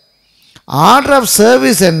 ஆர்டர் ஆஃப்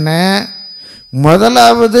சர்வீஸ் என்ன?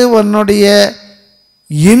 முதலாவது உன்னுடைய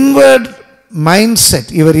inward mind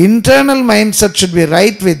set, your internal mind set should be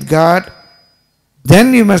right with God. Then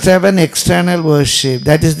you must have an external worship.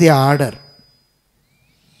 That is the order.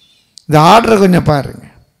 இந்த ஆர்டரை கொஞ்சம் பாருங்க.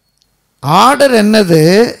 ஆர்டர் என்னது?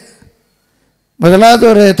 முதலாவது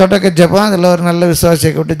ஒரு தொடக்க ஜபம், அதில் ஒரு நல்ல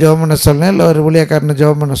விசுவாசியை விட்டு ஜெபம் பண்ண சொல்லணும், இல்லை ஒரு ஊழியக்காரனை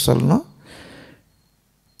ஜெபம் பண்ண சொல்லணும்.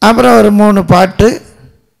 அப்புறம் ஒரு 3 பாட்டு,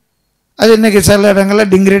 அது இன்றைக்கி சில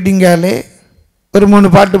இடங்களில் டிங்காலே ஒரு 3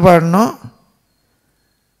 பாட்டு பாடணும்.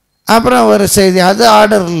 அப்புறம் ஒரு செய்தி. அது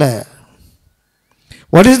ஆர்டர் இல்லை.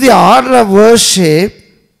 What is the order of worship?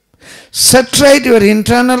 Set right your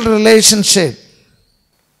internal relationship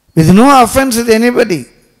with no offense with anybody.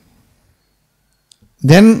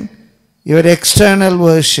 Then your external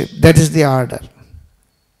worship, that is the order.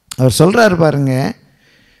 அவர் சொல்கிறார் பாருங்க,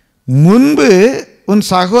 முன்பு உன்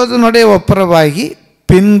சகோதரனுடைய ஒப்புரவாகி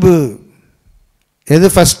பின்பு. எது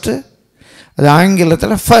ஃபஸ்ட்டு? அது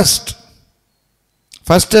ஆங்கிலத்தில் ஃபஸ்ட்.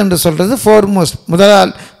 ஃபஸ்ட் என்று சொல்கிறது ஃபோர்மோஸ்ட்,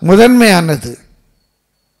 முதன்மையானது,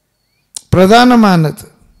 பிரதானமானது.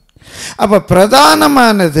 அப்போ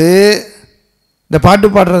பிரதானமானது இந்த பாட்டு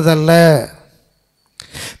பாடுறதல்ல,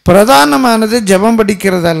 பிரதானமானது ஜெபம்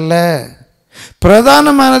படிக்கிறதல்ல,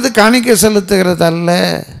 பிரதானமானது காணிக்கை செலுத்துகிறதல்ல,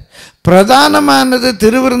 பிரதானமானது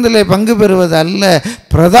திருவிருந்திலே பங்கு பெறுவதல்ல,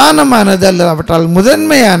 பிரதானமானது அல்ல. அவற்றால்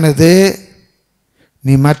முதன்மையானது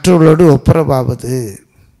நீ மற்றவர்களோடு ஒப்புரவாவது.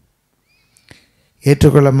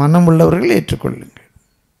 ஏற்றுக்கொள்ள மனம் உள்ளவர்கள் ஏற்றுக்கொள்ளுங்கள்.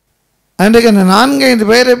 அன்றைக்கு அந்த 4-5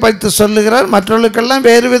 பேரை பார்த்து சொல்லுகிறார். மற்றவர்களுக்கெல்லாம்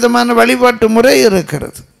வேறு விதமான வழிபாட்டு முறை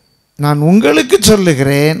இருக்கிறது. நான் உங்களுக்கு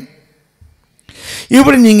சொல்லுகிறேன்,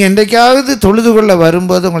 இப்படி நீங்கள் என்றைக்காவது தொழுது கொள்ள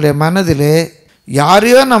வரும்போது உங்களுடைய மனதிலே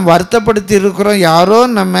யாரையோ நாம் வருத்தப்படுத்தி இருக்கிறோம், யாரோ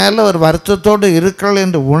நம்ம மேலே ஒரு வருத்தத்தோடு இருக்கிறோம்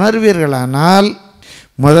என்று உணர்வீர்களானால்,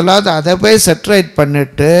 முதலாவது அதை போய் செட்ரைட்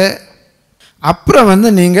பண்ணிவிட்டு அப்புறம்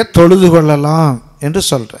நீங்கள் தொழுது கொள்ளலாம் என்று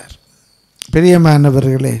சொல்கிறார்.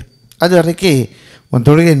 பிரியமானவர்களே, அது வரைக்கும் உன்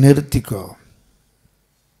தொழுகை நிறுத்திக்கோ,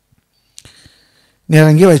 நீ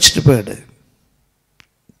அங்கே வச்சுட்டு போயிடு.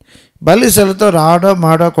 பலி செலுத்த ஒரு ஆடோ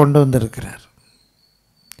மாடோ கொண்டு வந்திருக்கிறார்.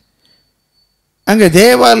 அங்கே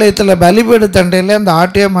தேவாலயத்தில் பலிபீட தண்டையில் அந்த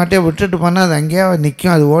ஆட்டையோ மாட்டையோ விட்டுட்டு போனால் அது அங்கேயே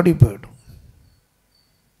நிற்கும், அது ஓடி போயிடும்.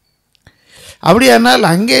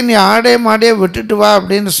 அப்படியானால் அங்கே நீ ஆடே மாடையோ விட்டுட்டு வா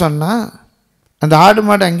அப்படின்னு சொன்னால் அந்த ஆடு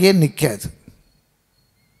மாடு அங்கேயே நிற்காது.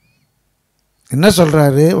 என்ன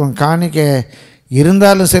சொல்கிறாரு? உன் காணிக்கை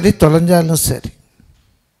இருந்தாலும் சரி தொலைஞ்சாலும் சரி,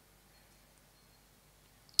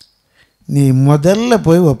 நீ முதல்ல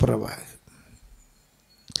போய் ஒப்புரவா.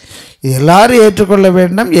 எல்லாரும் ஏற்றுக்கொள்ள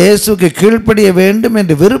வேண்டாம், இயேசுக்கு கீழ்ப்படிய வேண்டும்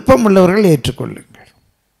என்று விருப்பம் உள்ளவர்கள் ஏற்றுக்கொள்ளுங்கள்.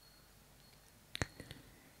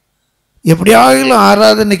 எப்படியாகிலும்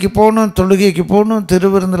ஆராதனைக்கு போகணும், தொழுகைக்கு போகணும்,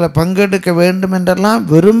 திருவிருந்தில் பங்கெடுக்க வேண்டும் என்றெல்லாம்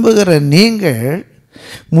விரும்புகிற நீங்கள்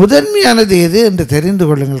முதன்மையானது எது என்று தெரிந்து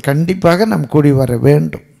கொள்ளுங்கள். கண்டிப்பாக நாம் கூடி வர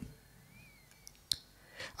வேண்டும்.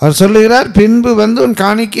 அவர் சொல்லுகிறார், பின்பு வந்து உன்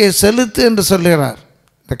காணிக்கையை செலுத்து என்று சொல்லுகிறார்.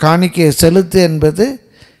 இந்த காணிக்கையை செலுத்து என்பது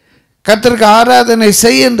கர்த்தருக்கு ஆராதனை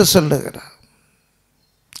செய் என்று சொல்லுகிறார்.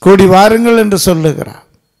 கூடி வாருங்கள் என்று சொல்லுகிறார்.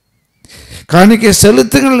 காணிக்கை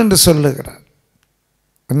செலுத்துங்கள் என்று சொல்லுகிறார்.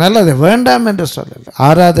 அதனால் அதை வேண்டாம் என்று சொல்லலை.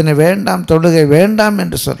 ஆராதனை வேண்டாம், தொழுகை வேண்டாம்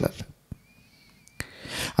என்று சொல்லலை.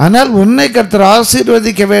 ஆனால் உன்னை கர்த்தர்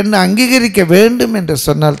ஆசீர்வதிக்க வேண்டும், அங்கீகரிக்க வேண்டும் என்று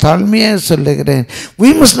சொன்னால் தாழ்மையாக சொல்லுகிறேன்,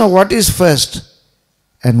 we must know what is first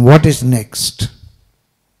and what is next.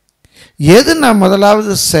 எது நாம்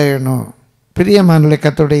முதலாவது செய்யணும்? பிரியமானவர்களே,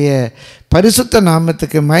 கர்த்தருடைய பரிசுத்த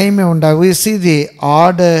நாமத்துக்கு மகிமை உண்டாகும். we see the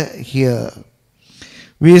order here,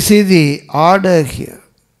 we see the order here.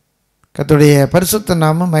 கர்த்தருடைய பரிசுத்த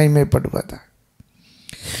நாமம் மகிமைப்படுவதா.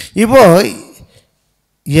 இப்போ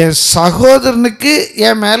என் சகோதரனுக்கு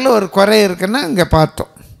என் மேலே ஒரு குறை இருக்குன்னா இங்கே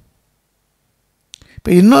பார்த்தோம்.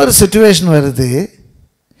 இப்போ இன்னொரு சிச்சுவேஷன் வருது.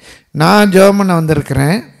 நான் ஜெபம் பண்ண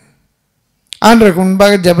வந்திருக்கிறேன், ஆண்டவருக்கு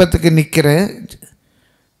முன்பாக ஜெபத்துக்கு நிற்கிறேன்.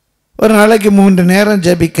 ஒரு நாளைக்கு 3 நேரம்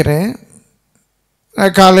ஜெபிக்கிறேன்.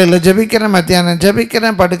 காலையில் ஜெபிக்கிறேன், மத்தியானம்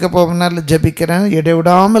ஜெபிக்கிறேன், படுக்க போகும்னால ஜெபிக்கிறேன்,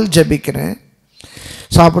 இடைவிடாமல் ஜெபிக்கிறேன்.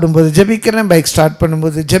 சாப்பிடும்போது ஜெபிக்கிறேன், பைக் ஸ்டார்ட்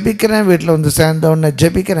பண்ணும்போது ஜெபிக்கிறேன், வீட்டில் வந்து சேர்ந்தோடனே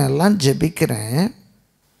ஜெபிக்கிறேன், எல்லாம் ஜெபிக்கிறேன்.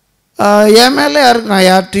 என் மேலே யாருக்கும், நான்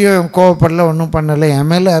யார்கிட்டையும் கோவப்படலை, ஒன்றும் பண்ணலை, என்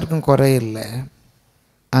மேலே யாருக்கும் குறையில்லை.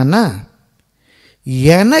 ஆனால்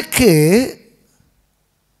எனக்கு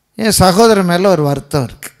என் சகோதரன் மேலே ஒரு வருத்தம்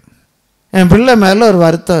இருக்குது, என் பிள்ளை மேலே ஒரு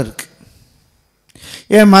வருத்தம் இருக்குது,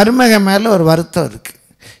 என் மருமக மேலே ஒரு வருத்தம் இருக்குது,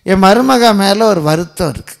 என் மருமக மேலே ஒரு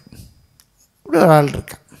வருத்தம் இருக்குது. இப்படி ஒரு ஆள்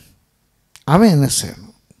இருக்கான். அவன் என்ன செய்யணும்?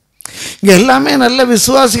 இங்கே எல்லாமே நல்ல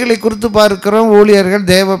விசுவாசிகளை குறித்து பார்க்கிறோம். ஊழியர்கள்,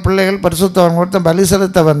 தேவ பிள்ளைகள், பரிசுத்தவன் கொடுத்த பலி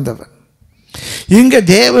செலுத்த வந்தவன். இங்கே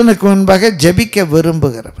தேவனுக்கு முன்பாக ஜெபிக்க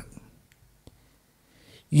விரும்புகிறவன்.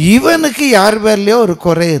 இவனுக்கு யார் பேர்லையோ ஒரு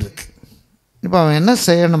குறை இருக்குது. இப்போ அவன் என்ன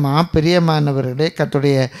செய்யணுமா? பிரியமானவர்களே,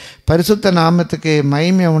 கர்த்தருடைய பரிசுத்த நாமத்துக்கு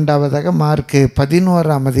மகிமை உண்டாவதாக மார்க்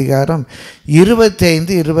 11ஆம் அதிகாரம்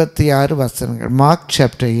 25, 26 வசனங்கள். Mark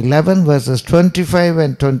chapter 11 verses 25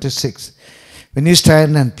 and 26. when you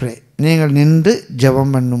stand and pray, நீங்கள் நின்று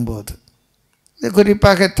ஜெபம் பண்ணும்போது, இது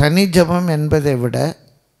குறிப்பாக தனி ஜெபம் என்பதை விட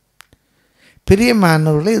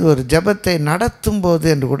பிரியமானவர்களே, இது ஒரு ஜெபத்தை நடத்தும் போது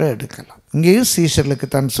என்று கூட எடுக்கலாம். இங்கேயும் சீஷர்களுக்கு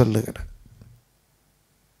தான் சொல்லுகிறார்,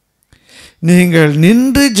 நீங்கள்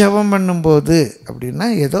நின்று ஜெபம் பண்ணும்போது. அப்படின்னா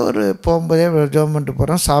ஏதோ ஒரு போகும்போதே ஒரு ஜெபம் பண்ணிட்டு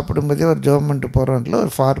போகிறோம், சாப்பிடும்போதே ஒரு ஜெபம் பண்ணிட்டு போகிறோம்ல,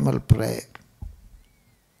 ஒரு ஃபார்மல் ப்ரேயர்.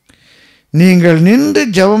 நீங்கள் நின்று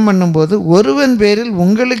ஜெபம் பண்ணும்போது ஒருவன் பேரில்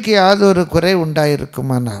உங்களுக்கு யாதொரு குறை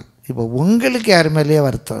உண்டாயிருக்குமானால், இப்போ உங்களுக்கு யார் மேலேயே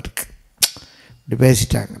வருத்தம் இருக்குது, இப்படி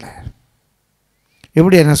பேசிட்டாங்களே,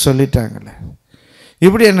 இப்படி என்ன சொல்லிட்டாங்களே,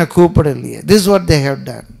 இப்படி என்ன கூப்பிடலையே, this what they have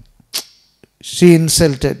done, she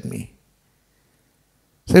insulted me,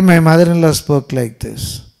 see my mother-in-law spoke like this,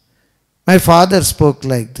 my father spoke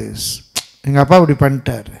like this, எங்கள் அப்பா இப்படி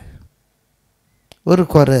பண்ணிட்டாரு. ஒரு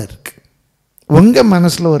குறை இருக்குது, உங்கள்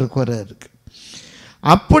மனசில் ஒரு குறை இருக்குது.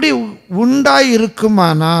 அப்படி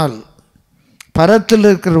உண்டாயிருக்குமானால் பரத்தில்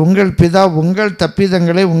இருக்கிற உங்கள் பிதா உங்கள்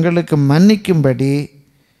தப்பிதங்களை உங்களுக்கு மன்னிக்கும்படி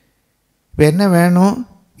என்ன வேணும்?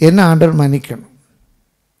 என்ன ஆண்டவர் மன்னிக்கணும்.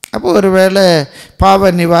 அப்போ ஒருவேளை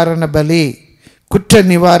பாவ நிவாரண பலி, குற்ற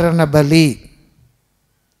நிவாரண பலி,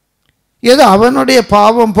 ஏதோ அவனுடைய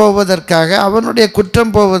பாவம் போவதற்காக, அவனுடைய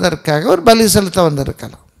குற்றம் போவதற்காக ஒரு பலி செலுத்த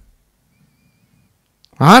வந்திருக்கலாம்.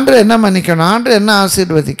 ஆண்டவர் என்ன மன்னிக்கணும், ஆண்டவர் என்ன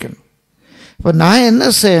ஆசீர்வதிக்கணும். இப்போ நான் என்ன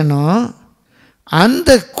செய்யணும்? அந்த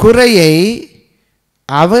குறையை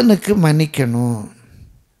அவனுக்கு மன்னிக்கணும்.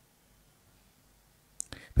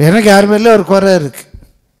 எனக்கு யார் மேலே ஒரு குறை இருக்குது,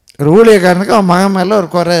 ஒரு ஊழியக்காரனுக்கு அவன் மகன் மேலே ஒரு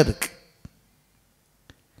குறை இருக்குது.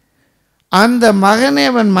 அந்த மகனை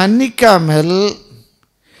அவன் மன்னிக்காமல்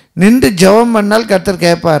நின்று ஜெபம் பண்ணால் கர்த்தர்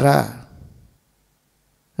கேட்பாரா?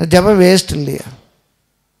 ஜெபம் வேஸ்ட் இல்லையா?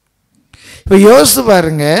 இப்போ யோசித்து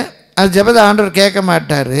பாருங்க, அது ஜெபத்தை ஆண்டவர் கேட்க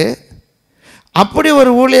மாட்டார். அப்படி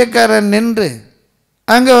ஒரு ஊழியக்காரன் நின்று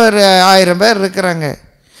அங்கே ஒரு 1000 பேர் இருக்கிறாங்க,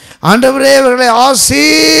 ஆண்டவரே இவர்களை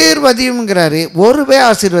ஆசீர்வதியுங்கிறாரு, ஒரு பேர்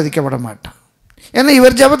ஆசீர்வதிக்கப்பட மாட்டான். ஏன்னா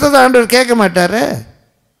இவர் ஜெபத்தை தான் ஆண்டவர் கேட்க மாட்டார்.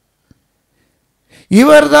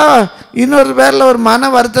 இவர் தான் இன்னொரு பேரில் ஒரு மன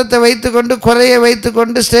வருத்தத்தை வைத்துக்கொண்டு, குறையை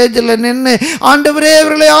வைத்துக்கொண்டு ஸ்டேஜில் நின்று ஆண்டவரே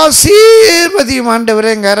இவர்களை ஆசீர்வதியும்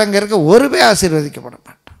ஆண்டவரேங்கார, அங்கே இருக்க ஒரு பேர் ஆசீர்வதிக்கப்பட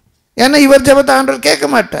மாட்டான். ஏன்னா இவர் ஜெபத்தை ஆண்டவர் கேட்க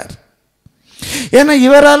மாட்டார். ஏன்னா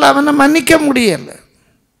இவரால் அவனை மன்னிக்க முடியலை.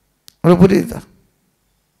 உங்களுக்கு புரியுதா?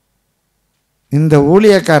 இந்த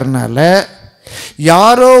ஊழியக்காரனால்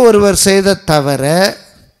யாரோ ஒருவர் செய்த தவற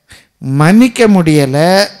மன்னிக்க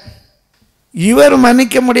முடியலை. இவர்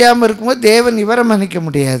மன்னிக்க முடியாமல் இருக்கும்போது தேவன் இவரை மன்னிக்க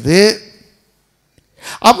முடியாது.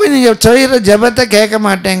 அப்போ நீங்கள் செய்கிற ஜெபத்தை கேட்க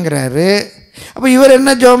மாட்டேங்கிறாரு. அப்போ இவர்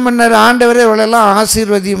என்ன ஜெபம் பண்ணார்? ஆண்டவரே இவளெல்லாம்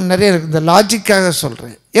ஆசீர்வதியும். நிறைய இருக்குது, இந்த லாஜிக்காக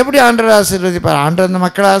சொல்கிறேன். எப்படி ஆண்டவர் ஆசீர்வதிப்பார்? ஆண்டவர் அந்த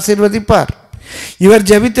மக்களை ஆசீர்வதிப்பார். இவர்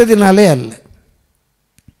ஜெபித்ததினாலே அல்ல.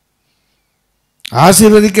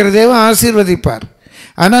 ஆசீர்வதிக்கிறதேவும் ஆசீர்வதிப்பார்.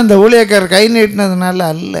 ஆனால் அந்த ஊழியக்காரர் கை நீட்டினதுனால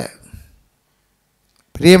அல்ல.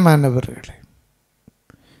 பிரியமானவர்களே,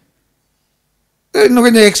 இன்னும்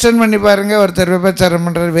கொஞ்சம் எக்ஸ்டெண்ட் பண்ணி பாருங்கள். ஒருத்தர் விபச்சாரம்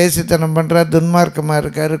பண்ணுறாரு, வேசித்தனம் பண்ணுறாரு, துன்மார்க்கமாக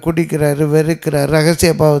இருக்கார், குடிக்கிறாரு, வெறுக்கிறார்,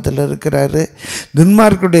 ரகசிய பாவத்தில் இருக்கிறாரு.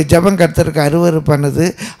 துன்மார்க்குடைய ஜபம் கர்த்தருக்கு அருவருப்பானது.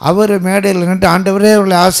 அவர் மேடையில் நின்று ஆண்டவரே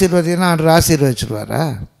அவளை ஆசீர்வதினா ஆண்டவர் ஆசீர்வதிச்சிருவாரா?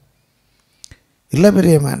 இல்லை.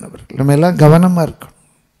 பிரியமானவர்கள், நம்ம எல்லாம் கவனமாக இருக்கணும்,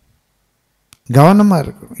 கவனமாக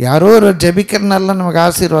இருக்கணும். யாரோ ஒரு ஜபிக்கிறனால நமக்கு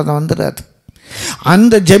ஆசீர்வாதம் வந்துடாது.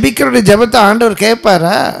 அந்த ஜபிக்கிறோடைய ஜபத்தை ஆண்டவர்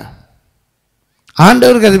கேட்பாரா?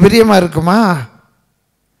 ஆண்டவருக்கு அது பிரியமாக இருக்குமா?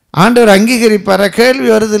 ஆண்டவர் அங்கீகரிப்பாரா? கேள்வி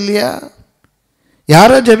வருது இல்லையா?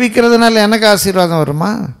 யாரோ ஜபிக்கிறதுனால எனக்கு ஆசீர்வாதம் வருமா?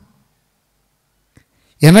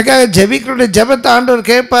 எனக்காக ஜபிக்கிறோடைய ஜபத்தை ஆண்டவர்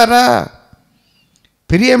கேட்பாரா?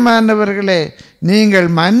 பிரியமானவர்களே, நீங்கள்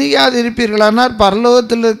மன்னியாது இருப்பீர்களானால்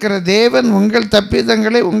பரலோகத்தில் இருக்கிற தேவன் உங்கள்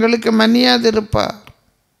தப்பிதங்களை உங்களுக்கு மன்னியாது இருப்பார்.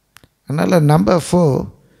 அதனால் number 4,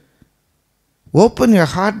 open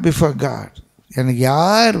your heart before God. எனக்கு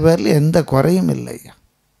யார் பேரில் எந்த குறையும் இல்லையா.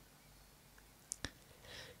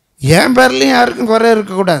 என் பேர்லையும் யாருக்கும் குறை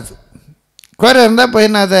இருக்கக்கூடாது. குறை இருந்தால்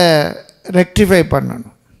போய் நான் அதை ரெக்டிஃபை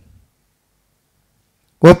பண்ணணும்,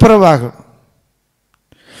 ஒப்புரவாகணும்.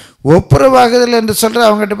 ஒப்புரவாகுதல் என்று சொல்கிற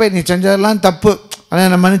அவங்ககிட்ட போய் நீ செஞ்சதெல்லாம் தப்பு, ஆனால்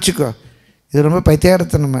என்னை மன்னிச்சிக்கோ. இது ரொம்ப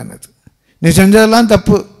பைத்தியாரத்தனமானது. நீ செஞ்சதெல்லாம்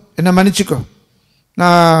தப்பு, என்னை மன்னிச்சிக்கோ.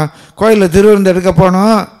 நான் கோயிலில் திருவிருந்து எடுக்க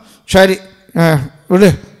போனோம், சரி விடு,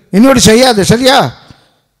 இன்னொரு செய்யாது, சரியா?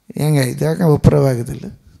 ஏங்க இதாக ஒப்புரவாகுதல்?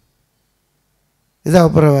 இதான்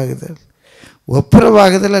ஒப்புரவாகுதல்.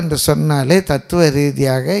 ஒப்புரவாகுதல் என்று சொன்னாலே தத்துவ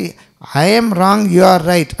ரீதியாக I am wrong, you are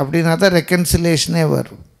right அப்படின்னா தான் ரெக்கன்சிலேஷனே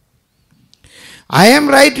வரும். I am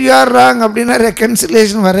right, you are wrong அப்படின்னா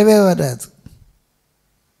ரெக்கன்சிலேஷன் வரவே வராது.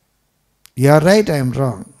 You are right, I am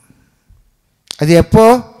wrong. அது எப்போ?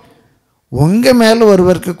 உங்கள் மேலே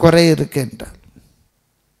ஒருவருக்கு குறை இருக்கு என்றால்.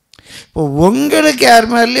 இப்போ உங்களுக்கு யார்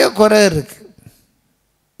மேலேயோ குறை இருக்கு,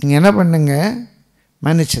 நீங்கள் என்ன பண்ணுங்க?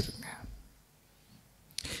 மன்னிச்சிருங்க.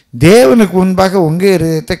 தேவனுக்கு முன்பாக உங்கள்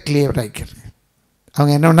இருதயத்தை கிளியர் ஆக்கிடுங்க.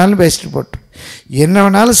 அவங்க என்ன வேணாலும் பேசிட்டு போட்டு, என்ன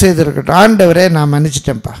வேணாலும் செய்திருக்கட்டும், ஆண்டவரே நான்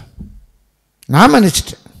மன்னிச்சிட்டேன்ப்பா, நான்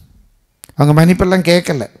மன்னிச்சிட்டேன். அவங்க மன்னிப்பெல்லாம்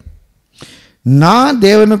கேட்கல, நான்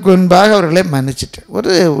தேவனுக்கு முன்பாக அவர்களை மன்னிச்சிட்டேன்.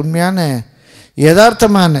 ஒரு உண்மையான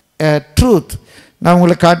யதார்த்தமான ட்ரூத் நான்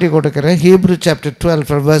உங்களுக்கு காட்டி கொடுக்குறேன். Hebrew chapter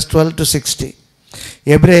 12 verse 12 to 60.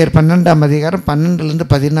 எபிரேயர் 12ஆம் அதிகாரம் 12லேருந்து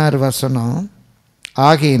 16 வசனம்.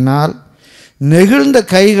 ஆகையினால் நெகிழ்ந்த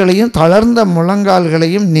கைகளையும் தளர்ந்த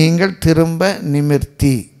முழங்கால்களையும் நீங்கள் திரும்ப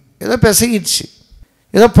நிமிர்த்தி, ஏதோ பிசகிடுச்சு,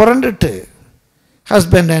 ஏதோ புரண்டுட்டு,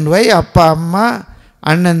 ஹஸ்பண்ட் அண்ட் ஒய்ஃப், அப்பா அம்மா,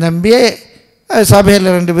 அண்ணன் தம்பி,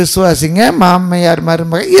 சபையில் 2 விசுவாசிங்க, மாமையார்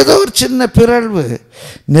மருமக, ஏதோ ஒரு சின்ன பிறழ்வு.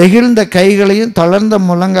 நெகிழ்ந்த கைகளையும் தளர்ந்த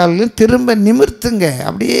முழங்கால்களையும் திரும்ப நிமிர்த்துங்க.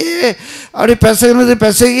 அப்படி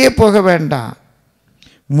பிசகியே போக வேண்டாம்.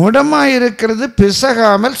 முடமாக இருக்கிறது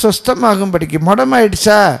பிசகாமல் சொஸ்தமாகும்படிக்கு.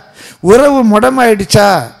 முடமாயிடுச்சா உறவு? முடமாயிடுச்சா?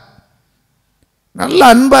 நல்ல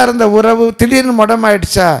அன்பாக இருந்த உறவு திடீர்னு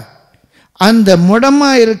முடமாயிடுச்சா? அந்த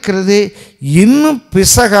முடமாக இருக்கிறது இன்னும்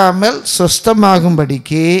பிசகாமல்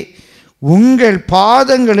சொஸ்தமாகும்படிக்கு உங்கள்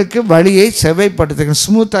பாதங்களுக்கு வழியை செவைப்படுத்துங்க,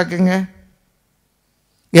 ஸ்மூத்தாக்குங்க.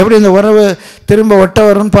 எப்படி இந்த உறவு திரும்ப ஒட்ட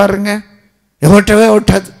வரும்னு பாருங்க. ஒட்டவே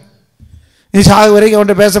ஒட்டாது. நீ சாகு வரைக்கும்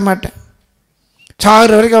அவன்கிட்ட பேச மாட்டேன்,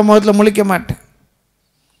 சாகுற வரைக்கும் அவன் முகத்தில் முழிக்க மாட்டேன்.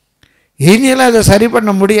 இனியெல்லாம் அதை சரி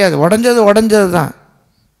பண்ண முடியாது. உடஞ்சது தான்.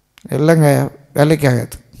 இல்லைங்க,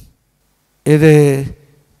 வேலைக்காகாது. இது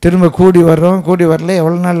திரும்ப கூடி வர்றோம், கூடி வரல,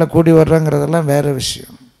 எவ்வளோ நாளில் கூடி வர்றோங்கிறதெல்லாம் வேறு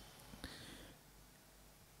விஷயம்.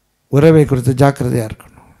 உறவை குறித்து ஜாக்கிரதையாக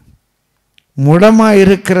இருக்கணும். முடமாக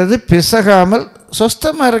இருக்கிறது பிசகாமல்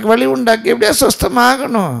சொஸ்தமாக இருக்கு. வழி உண்டாக்கி எப்படியா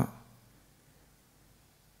சொஸ்தமாகணும்,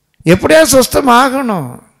 எப்படியா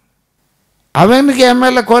சொஸ்தமாகணும். அவனுக்கு என்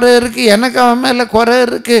மேலே குறை இருக்குது, எனக்கு அவன் மேலே குறை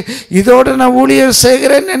இருக்குது, இதோடு நான் ஊழியர்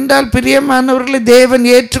செய்கிறேன் என்றால் பிரியமானவர்களை தேவன்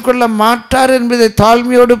ஏற்றுக்கொள்ள மாட்டார் என்பதை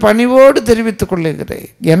தாழ்மையோடு பணிவோடு தெரிவித்துக் கொள்ளுகிறேன்.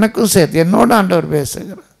 எனக்கும் சேர்த்து என்னோடு ஆண்டவர்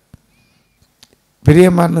பேசுகிறார்.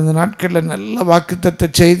 பிரியமான இந்த நாட்களில் நல்ல வாக்குத்தத்த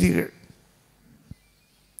செய்திகள்,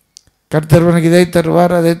 கர்த்தர் உனக்கு இதை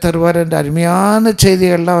தருவார் அதை தருவார் என்ற அருமையான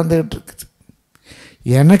செய்திகள்லாம் வந்துகிட்டு இருக்குது.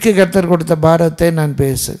 எனக்கு கர்த்தர் கொடுத்த பாரத்தை நான்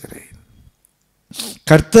பேசுகிறேன்.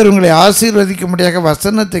 கர்த்தர் உங்களை ஆசீர்வதிக்கும்படியாக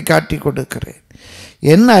வசனத்தை காட்டி கொடுக்கிறேன்.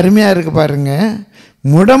 என்ன அருமையாக இருக்குது பாருங்கள்.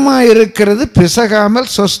 முடமாக இருக்கிறது பிசகாமல்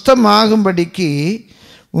சொஸ்தமாகும்படிக்கு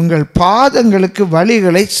உங்கள் பாதங்களுக்கு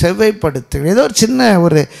வழிகளை செவ்வைப்படுத்துங்க. ஏதோ ஒரு சின்ன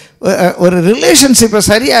ஒரு ரிலேஷன்ஷிப்பை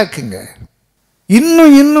சரியாக்குங்க.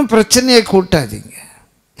 இன்னும் பிரச்சனையை கூட்டாதீங்க.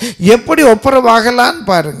 எப்படி ஒப்புரவாகலான்னு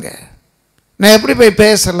பாருங்கள். நான் எப்படி போய்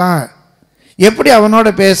பேசலாம், எப்படி அவனோட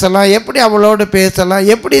பேசலாம், எப்படி அவளோட பேசலாம்,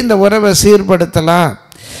 எப்படி இந்த உறவை சீர்படுத்தலாம்.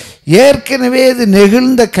 ஏற்கனவே இது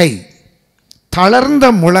நெகிழ்ந்த கை, தளர்ந்த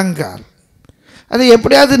முழங்கால், அதை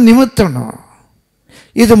எப்படியாவது நிமித்தணும்.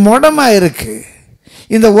 இது முடமாக இருக்குது,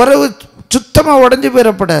 இந்த உறவு சுத்தமாக உடஞ்சி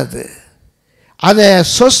போயிடப்படாது, அதை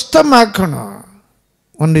சொஸ்தமாக்கணும்.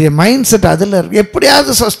 உன்னுடைய மைண்ட் செட் அதில் இருக்கு.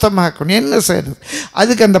 எப்படியாவது சொஸ்தமாக்கணும். என்ன செய்யறது?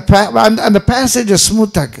 அதுக்கு அந்த பேசேஜை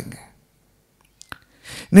ஸ்மூத்தாக்குங்க.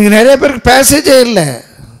 நீங்கள் நிறைய பேருக்கு பேசேஜே இல்லை,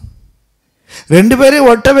 ரெண்டு பேரையும்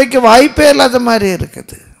ஒட்ட வைக்க வாய்ப்பே இல்லாத மாதிரி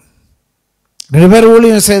இருக்குது. ரெண்டு பேரும்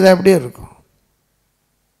ஊழியம் செய்த அப்படியே இருக்கும்,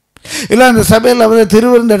 இல்லை அந்த சபையில் வந்து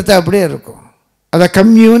திருவிருந்து எடுத்த அப்படியே இருக்கும். அதை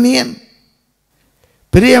கம்யூனியன்.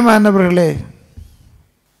 பிரியமானவர்களே,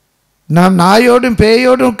 நாம் நாயோடும்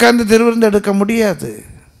பேயோடும் உட்கார்ந்து திருவிருந்து எடுக்க முடியாது.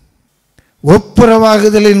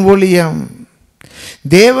 ஒப்புரவாகுதலின் ஊழியம்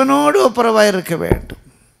தேவனோடு ஒப்புரவாக இருக்க வேண்டும்.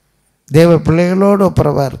 தேவ பிள்ளைகளோடு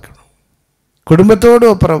ஒப்புரவாக இருக்கணும், குடும்பத்தோடு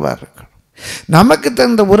ஒப்புரவாக இருக்கணும். நமக்கு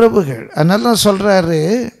தந்த உறவுகள். அதனால தான் சொல்கிறாரு,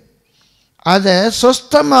 அதை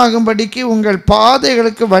சொஸ்தமாகும்படிக்கு உங்கள்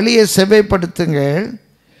பாதைகளுக்கு வழியை செவைப்படுத்துங்கள்.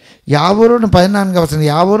 யாவரோடும் 14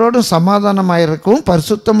 வசனம், யாவரோடும் சமாதானமாக இருக்கவும்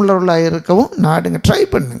பரிசுத்தமுள்ளவர்களாக இருக்கவும் நாடுங்க. ட்ரை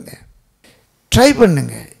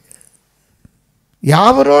பண்ணுங்க.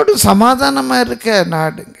 யாவரோடும் சமாதானமாக இருக்க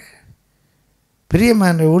நாடுங்க.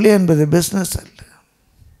 பிரியமான ஊழியம் என்பது பிஸ்னஸ் அல்ல.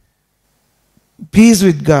 Peace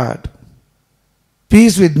with God,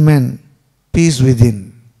 peace with men, peace within.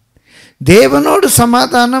 தேவனோடு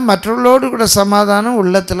சமாதானம், மற்றவர்களோடு கூட சமாதானம்,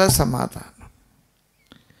 உள்ளத்தில் சமாதானம்.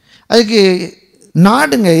 அதுக்கு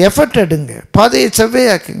நாடுங்க, எஃபர்ட் எடுங்க, பாதையை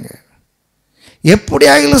செவ்வையாக்குங்க.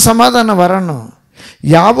 எப்படியாகிலும் சமாதானம் வரணும்.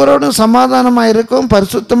 யாவரோடும் சமாதானமாக இருக்கும்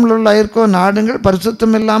பரிசுத்தம் உள்ள இருக்கும் நாடுங்கள்.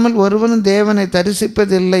 பரிசுத்தம் இல்லாமல் ஒருவனும் தேவனை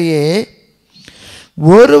தரிசிப்பதில்லையே.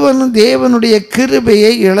 ஒருவனும் தேவனுடைய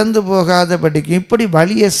கிருபையை இழந்து போகாதபடிக்கு. இப்படி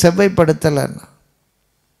வழியை செவ்வைப்படுத்தலைன்னா,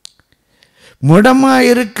 முடமாக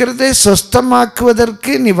இருக்கிறதை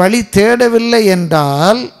சொஸ்தமாக்குவதற்கு நீ வழி தேடவில்லை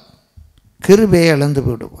என்றால் கிருபையை இழந்து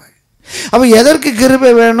விடுவாய். அப்போ எதற்கு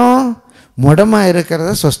கிருபை வேணும்? முடமாக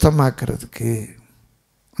இருக்கிறத சொஸ்தமாக்குறதுக்கு.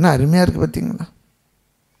 ஆனால் அருமையாக இருக்குது பார்த்தீங்களா?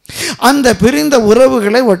 அந்த பிரிந்த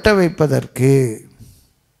உறவுகளை ஒட்ட வைப்பதற்கு,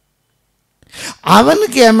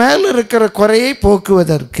 அவனுக்கு என் மேல் இருக்கிற குறையை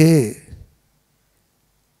போக்குவதற்கு,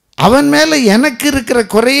 அவன் மேலே எனக்கு இருக்கிற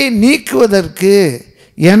குறையை நீக்குவதற்கு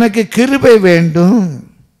எனக்கு கிருபை வேண்டும்.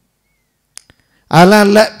 அதெல்லாம்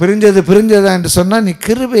இல்லை, பிரிஞ்சதா என்று சொன்னால் நீ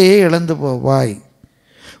கிருபையை இழந்து போவாய்.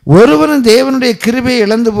 ஒருவனும் தேவனுடைய கிருபையை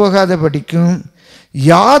இழந்து போகாத படிக்கும்.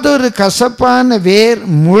 யாதொரு கசப்பான வேர்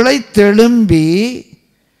முளை தெழும்பி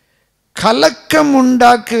கலக்கம்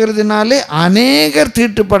உண்டாக்குகிறதுனாலே அநேகர்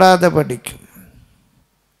தீட்டுப்படாத படிக்கும்.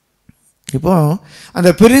 இப்போ அந்த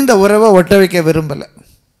பிரிந்த உறவை ஒட்ட வைக்க விரும்பலை,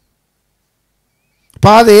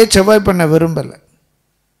 பாதையை செவ்வாய் பண்ண விரும்பலை.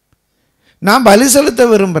 நான் பலி செலுத்த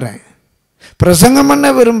விரும்புகிறேன், பிரசங்கம் பண்ண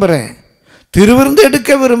விரும்புகிறேன், திருவிருந்து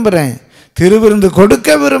எடுக்க விரும்புகிறேன், திருவிருந்து கொடுக்க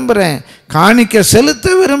விரும்புகிறேன், காணிக்க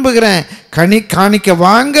செலுத்த விரும்புகிறேன், காணிக்க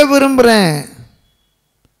வாங்க விரும்புகிறேன்.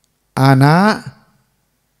 ஆனால்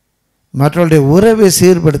மற்றவருடைய உறவை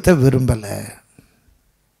சீர்படுத்த விரும்பலை,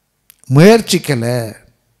 முயற்சிக்கலை.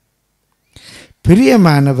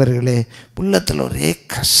 பிரியமானவர்களே, உள்ளத்தில் ஒரே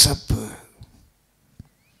கசப்பு.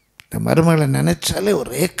 இந்த மருமகளை நினைச்சாலே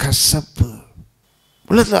ஒரே கசப்பு.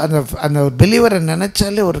 உள்ளத்தில் அந்த அந்த பெலிவரை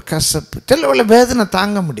நினைச்சாலே ஒரு கசப்பு. சில வேதனை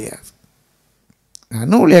தாங்க முடியாது.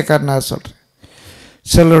 நானும் ஊழியக்காரனாக சொல்கிறேன்.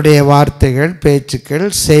 சிலருடைய வார்த்தைகள், பேச்சுக்கள்,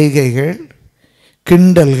 செய்கைகள்,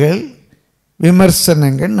 கிண்டல்கள்,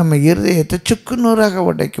 விமர்சனங்கள் நம்ம இருதயத்தை சுக்குநூறாக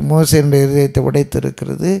உடைக்கும். மோசேயுடைய இருதயத்தை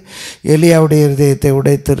உடைத்திருக்கிறது, எலியாவுடைய இருதயத்தை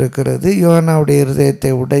உடைத்திருக்கிறது, யோனாவுடைய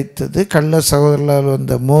இருதயத்தை உடைத்தது. கள்ள சகோதரர்களால்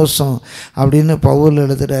வந்த மோசம் அப்படின்னு பவுல்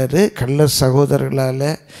எழுதுகிறாரு. கள்ள சகோதரர்களால்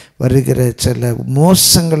வருகிற சில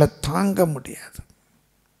மோசங்களை தாங்க முடியாது.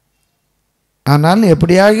 ஆனால்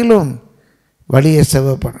எப்படியாகிலும் வழியை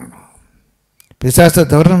செவ பண்ணணும். பிசாசை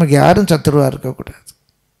தவிர நமக்கு யாரும் சத்துருவாக இருக்கக்கூடாது.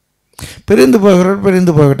 பிரிந்து போகிறவர்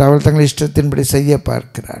பிரிந்து போகட்டும், அவள் தங்கள் இஷ்டத்தின்படி செய்ய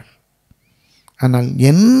பார்க்கிறாள். ஆனால்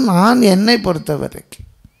நான் என்னை பொறுத்த வரைக்கும்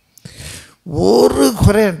ஒரு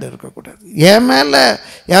குறை என்று இருக்கக்கூடாது. என் மேலே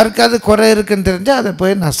யாருக்காவது குறை இருக்குன்னு தெரிஞ்சால் அதை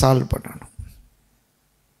போய் நான் சால்வ் பண்ணணும்.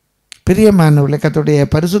 பிரியமானவர்களே, கர்த்தருடைய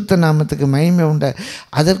பரிசுத்த நாமத்துக்கு மகிமை உண்ட.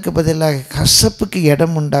 அதற்கு பதிலாக கசப்புக்கு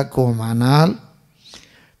இடம் உண்டாக்குவோமானால்,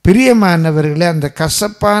 பிரியமானவர்களே, அந்த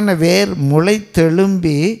கசப்பான வேர்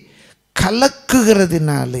முளைத்தெழும்பி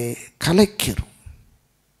கலக்குகிறதுனாலே கலக்கிறோம்.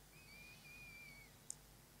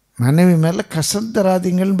 மனைவி மேலே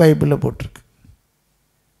கசந்தராதிங்கள் பைபிளில் போட்டிருக்கு.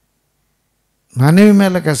 மனைவி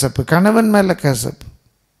மேலே கசப்பு, கணவன் மேலே கசப்பு,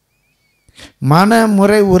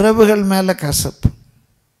 மனமுறை உறவுகள் மேலே கசப்பு.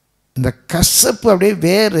 இந்த கசப்பு அப்படியே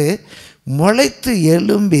வேறு முளைத்து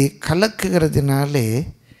எழும்பி கலக்குகிறதுனாலே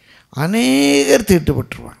அநேகர்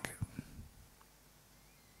தீட்டுப்பட்டுருவாங்க.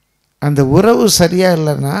 அந்த உறவு சரியாக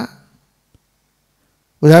இல்லைன்னா,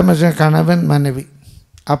 உதாரணம் கணவன் மனைவி,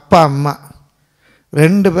 அப்பா அம்மா,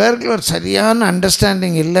 ரெண்டு பேருக்கு ஒரு சரியான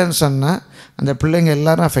அண்டர்ஸ்டாண்டிங் இல்லைன்னு சொன்னால் அந்த பிள்ளைங்க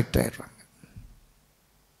எல்லாரும் அஃபெக்ட் ஆகிடுவாங்க.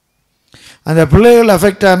 அந்த பிள்ளைகள்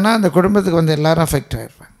அஃபெக்ட் ஆனால் அந்த குடும்பத்துக்கு வந்து எல்லாரும் அஃபெக்ட்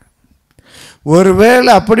ஆகிடுவாங்க. ஒருவேளை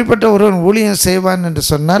அப்படிப்பட்ட ஒரு ஊழியம் செய்வான் என்று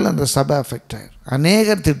சொன்னால் அந்த சபை அஃபெக்ட் ஆகிடும்.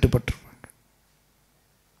 அநேகர் தீட்டுப்பட்டுருவாங்க,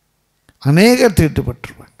 அநேகர்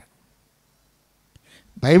தீட்டுப்பட்டுருவாங்க.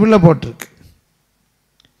 பைபிளில் போட்டிருக்கு,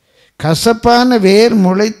 கசப்பான வேர்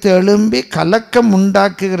முளைத்து எழும்பி கலக்கம்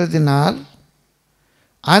உண்டாக்குகிறதினால்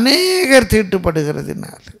அநேகர்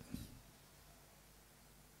தீட்டுப்படுகிறதினால்.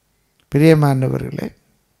 பிரியமானவர்களே,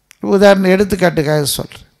 உதாரணம் எடுத்துக்காட்டுக்காக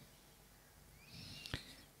சொல்கிறேன்.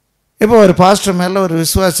 இப்போ ஒரு பாஸ்டர் மேலே ஒரு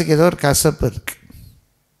விசுவாசிக்கு ஏதோ ஒரு கசப்பு இருக்குது.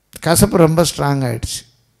 கசப்பு ரொம்ப ஸ்ட்ராங் ஆகிடுச்சு.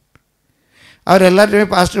 அவர் எல்லாத்தையுமே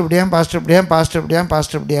pastor இப்படியாம், pastor இப்படியாம், pastor இப்படியாம்,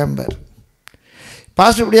 pastor இப்படியாம்பார்.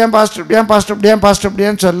 Pastor இப்படியாம், pastor இப்படியாம், pastor இப்படியாம், pastor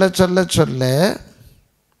இப்படியான்னு சொல்ல சொல்ல சொல்ல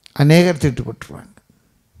அநேகர் தீட்டுப்பட்டுருவாங்க.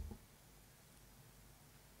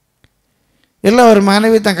 இல்லை, ஒரு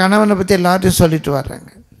மனைவி தன் கணவனை பற்றி எல்லாத்தையும் சொல்லிட்டு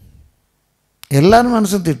வர்றாங்க, எல்லாரும்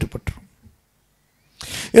மனசும் தீட்டுப்பட்டுரும்.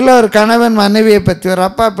 இல்லை, ஒரு கணவன் மனைவியை பற்றி, ஒரு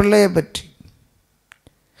அப்பா பிள்ளையை பற்றி.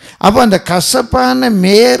 அப்போ அந்த கசப்பான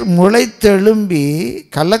மேர் முளைத்தெழும்பி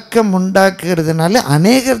கலக்கம் உண்டாக்குகிறதுனால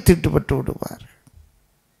அநேகர் தீட்டுப்பட்டு விடுவார்.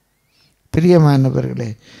 பிரியமானவர்களே,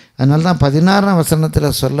 அதனால தான் 16ஆம்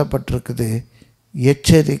வசனத்தில் சொல்லப்பட்டிருக்குது,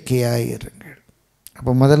 எச்சரிக்கையாயிருங்கள்.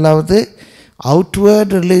 அப்போ முதலாவது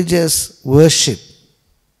அவுட்வேர்ட் ரிலீஜியஸ் வர்ஷிப்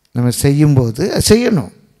நம்ம செய்யும்போது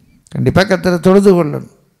செய்யணும், கண்டிப்பாக கர்த்தரை தொழுது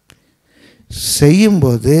கொள்ளணும்.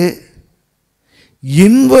 செய்யும்போது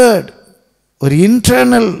இன்வேர்ட் ஒரு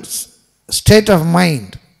இன்டர்னல் ஸ்டேட் ஆஃப்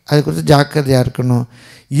மைண்ட், அது குறித்து ஜாக்கிரதையாக இருக்கணும்.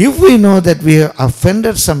 If we know that we have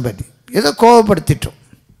offended somebody, ஏதோ கோபப்படுத்திட்டோம்,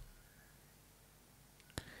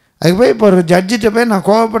 அதுக்கு போய் இப்போ ஒரு ஜட்ஜிட்ட போய் நான்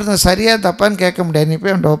கோபப்படுத்த சரியாக தப்பான்னு கேட்க முடியாது. நீ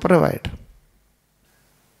போய் அவன் ஒப்பரவ் ஆகிடும்.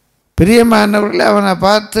 பிரியமானவர்களே, அவனை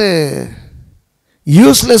பார்த்து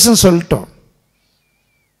யூஸ்லெஸ்ன்னு சொல்லிட்டோம்,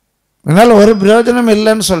 இவனால் ஒரு பிரயோஜனம்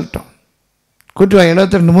இல்லைன்னு சொல்லிட்டோம். கூட்டி வா,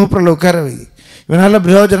 72 மூப்பரில் உட்கார வை, இவனால்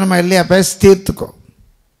பிரயோஜனமாக இல்லையா பேசி தீர்த்துக்கோ.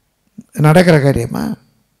 நடக்கிற காரியமா?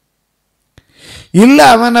 இல்லை,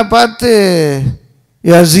 அவனை பார்த்து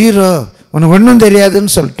ஜீரோ, உனக்கு ஒன்றும்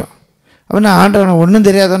தெரியாதுன்னு சொல்லிட்டோம். அவனை ஆண்டவனை ஒன்றும்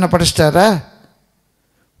தெரியாதவனை படிச்சிட்டாரா?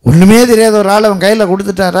 ஒன்றுமே தெரியாத ஒரு ஆள் அவன் கையில்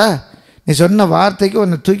கொடுத்துட்டாரா? நீ சொன்ன வார்த்தைக்கு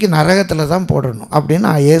உன்னை தூக்கி நரகத்தில் தான் போடணும்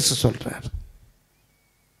அப்படின்னு இயேசு சொல்கிறார்.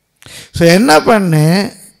 ஸோ என்ன பண்ணு,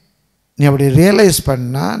 நீ அப்படி ரியலைஸ்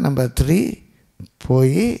பண்ணால் நம்பர் 3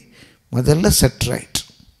 போய் முதல்ல set right,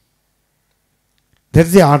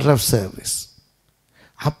 that's the order of service.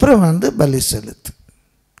 அப்புறம் வந்து பலி செலுத்து.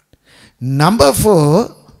 நம்பர் 4,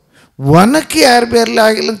 உனக்கு யார் பேரில்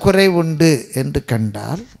ஆகிலும் குறை உண்டு என்று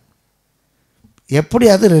கண்டால் எப்படி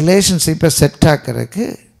அது ரிலேஷன்ஷிப்பை செட் ஆக்கிறதுக்கு,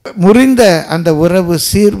 முறிந்த அந்த உறவு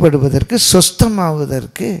சீர்படுவதற்கு,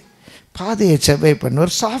 சொஸ்தமாவதற்கு பாதையை செவ்வாய் பண்ண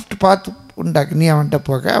ஒரு சாஃப்ட் பாத்து உண்டாக்கு. நீ அவன்கிட்ட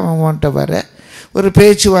போக, அவன் அவன்கிட்ட வர, ஒரு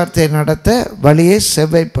பேச்சுவார்த்தை நடத்த வழியை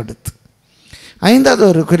செவ்வாய்ப்படுத்து. 5வது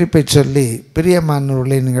ஒரு குறிப்பை சொல்லி,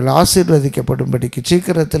 பிரியமானவர்களை நீங்கள் ஆசீர்வதிக்கப்படும்படிக்கு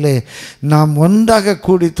சீக்கிரத்தில் நாம் ஒன்றாக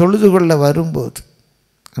கூடி தொழுது கொள்ள வரும்போது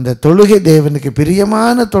அந்த தொழுகை தேவனுக்கு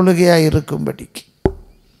பிரியமான தொழுகையாக இருக்கும்படிக்கு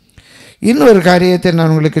இன்னொரு காரியத்தை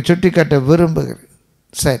நான் உங்களுக்கு சுட்டி காட்ட விரும்புகிறேன்.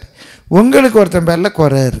 சரி, உங்களுக்கு ஒருத்தன் பேரில்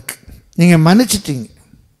குறை இருக்குது, நீங்கள்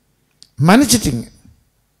மன்னிச்சிட்டிங்க,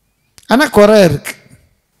 ஆனால் குறை இருக்கு.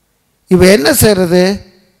 இப்போ என்ன செய்கிறது?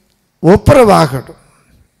 ஒப்புரவாகணும்.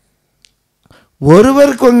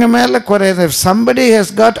 ஒருவருக்கு உங்கள் மேலே குறை, somebody has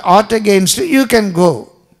got ought against you, you can go.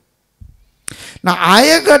 Now I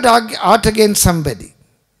have got ought against somebody.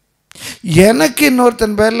 எனக்கு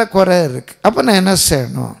இன்னொருத்தன் பேரில் குறை இருக்குது. அப்போ நான் என்ன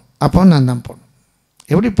செய்யணும்? அப்போ நான் தான் போகணும்.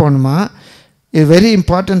 எப்படி போகணுமா? A very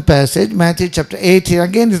important passage, Matthew chapter 18,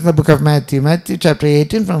 again is in the book of Matthew chapter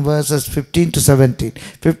 18 from verses 15 to 17,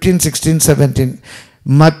 15, 16, 17.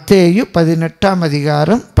 மத்தேயு 18ஆம்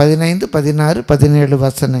அதிகாரம் 15, 16, 17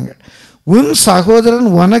 வசனங்கள். உன் சகோதரன்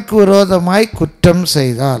உனக்கு விரோதமாய் குற்றம்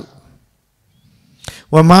செய்தால்,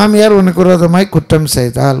 உன் மாமியார் உனக்கு விரோதமாய் குற்றம்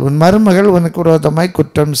செய்தால், உன் மருமகள் உனக்கு விரோதமாய்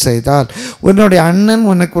குற்றம் செய்தால், உன்னுடைய அண்ணன்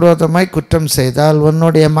உனக்கு விரோதமாய் குற்றம் செய்தால்,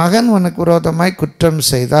 உன்னுடைய மகன் உனக்கு விரோதமாய் குற்றம்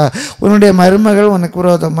செய்தால், உன்னுடைய மருமகள் உனக்கு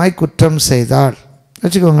விரோதமாய் குற்றம் செய்தால்,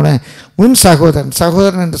 வச்சுக்கோங்களேன். உன்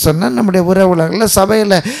சகோதரன் என்று சொன்னால் நம்முடைய உறவுகளில்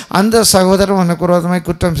சபையில் அந்த சகோதரன் உனக்கு விரோதமாய்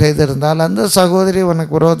குற்றம் செய்திருந்தால், அந்த சகோதரி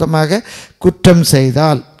உனக்கு விரோதமாக குற்றம்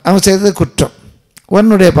செய்தால், அவன் செய்தது குற்றம்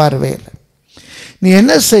உன்னுடைய பார்வையில், நீ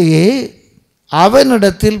என்ன செய்ய?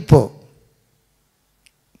 அவனிடத்தில் போ.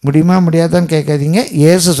 முடியுமா முடியாதான்னு கேட்காதீங்க.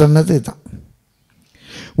 இயேசு சொன்னது இதுதான்.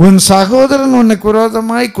 உன் சகோதரன் உனக்கு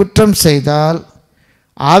விரோதமாய் குற்றம் செய்தால்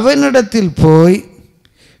அவனிடத்தில் போய்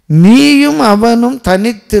நீயும் அவனும்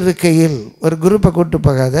தனித்திருக்கையில், ஒரு குரூப்பை கூட்டு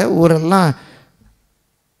போகாத, ஊரெல்லாம்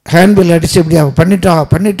ஹேண்ட்பில் அடித்து இப்படி அவன்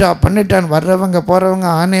பண்ணிட்டான்னு வர்றவங்க போகிறவங்க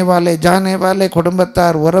ஆனேவாலே ஜானேவாலே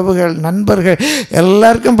குடும்பத்தார் உறவுகள் நண்பர்கள்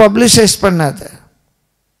எல்லாருக்கும் பப்ளிஷைஸ் பண்ணாத.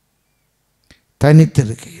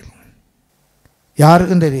 தனித்திருக்கையில்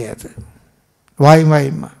யாருக்கும் தெரியாது,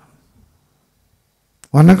 வாய்மா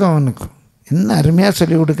உனக்கும் அவனுக்கும். என்ன அருமையாக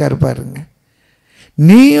சொல்லி கொடுக்காரு பாருங்க.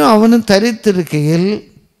 நீயும் அவனும் தரித்திருக்கையில்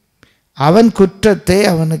அவன் குற்றத்தை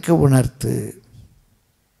அவனுக்கு உணர்த்து.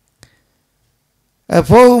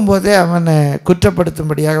 போகும்போதே அவனை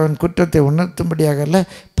குற்றப்படுத்தும்படியாக, அவன் குற்றத்தை உணர்த்தும்படியாக இல்லை,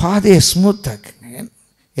 பாதையை ஸ்மூத்தாக்குங்க.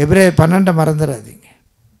 எபிரேயர் 12 மறந்துடாதீங்க.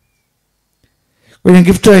 கொஞ்சம்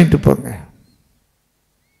கிஃப்ட் வாங்கிட்டு போங்க,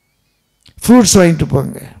 ஃப்ரூட்ஸ் வாங்கிட்டு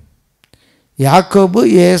போங்க. யாக்கோபு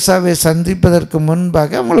ஏசாவை சந்திப்பதற்கு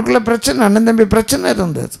முன்பாக அவங்களுக்குள்ள பிரச்சனை, அண்ணன் தம்பி பிரச்சனை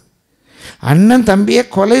இருந்தது. அண்ணன் தம்பியை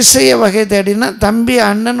கொலை செய்ய வகை தேடினா தம்பி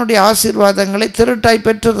அண்ணனுடைய ஆசீர்வாதங்களை திருட்டாய்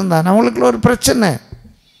பெற்றிருந்தான். அவங்களுக்குள்ள ஒரு பிரச்சனை.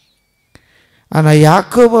 ஆனால்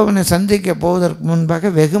யாக்கோபு அவனை சந்திக்க போவதற்கு முன்பாக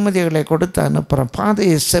வெகுமதிகளை கொடுத்து அனுப்புகிறான்,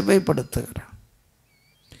 பாதையை செவ்வைப்படுத்துகிறான்.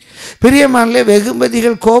 பிரியமானே,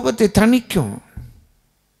 வெகுமதிகள் கோபத்தை தணிக்கும்.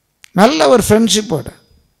 நல்ல ஒரு ஃப்ரெண்ட்ஷிப்போட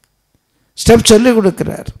ஸ்டெப் சொல்லி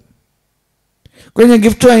கொடுக்குறார். கொஞ்சம்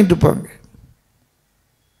கிஃப்ட் வாங்கிட்டு போங்க,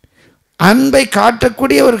 அன்பை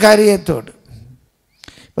காட்டக்கூடிய ஒரு காரியத்தோடு.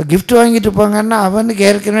 இப்போ கிஃப்ட் வாங்கிட்டு போங்கன்னா அவனுக்கு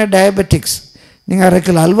ஏற்கனவே டயபெட்டிக்ஸ், நீங்கள் 1/2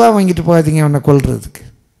 கிலோ அல்வா வாங்கிட்டு போகாதீங்க அவனை கொல்றதுக்கு.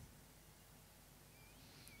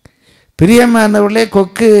 பிரியமானவர்களே,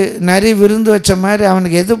 கொக்கு நிறைய விருந்து வச்ச மாதிரி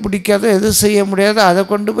அவனுக்கு எது பிடிக்காதோ எது செய்ய முடியாதோ அதை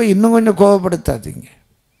கொண்டு போய் இன்னும் கொஞ்சம் கோபப்படுத்தாதீங்க.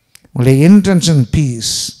 உங்களுடைய இன்டென்ஷன்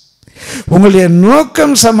பீஸ், உங்களுடைய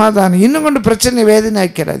நோக்கம் சமாதானம். இன்னும் கொண்டு பிரச்சனை வேதனை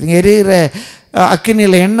ஆக்கிறாதீங்க. எரிகிற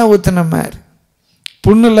அக்கினியில் எண்ணெய் ஊற்றின மாதிரி,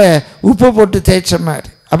 புண்ணில் உப்பு போட்டு தேய்ச்ச மாதிரி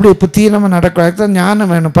அப்படி புத்தீனமாக நடக்கும். அதுதான்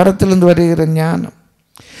ஞானம் வேணும், பரத்திலிருந்து வருகிற ஞானம்.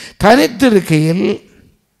 தனித்திருக்கையில்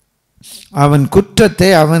அவன் குற்றத்தை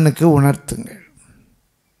அவனுக்கு உணர்த்துங்க.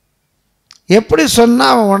 எப்படி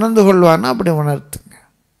சொன்னால் அவன் உணர்ந்து கொள்வானோ அப்படி உணர்த்துங்க.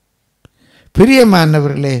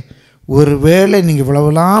 பிரியமானவர்களே, ஒருவேளை நீங்கள்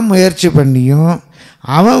இவ்வளவுலாம் முயற்சி பண்ணியும்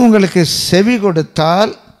அவன் உங்களுக்கு செவி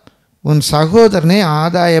கொடுத்தால் உன் சகோதரனை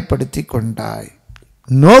ஆதாயப்படுத்தி கொண்டாய்.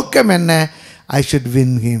 நோக்கம் என்ன? I should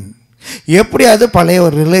win him. எப்படி அது பழைய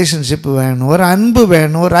ஒரு ரிலேஷன்ஷிப் வேணும், ஒரு அன்பு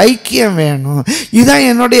வேணும், ஒரு ஐக்கியம் வேணும். இதுதான்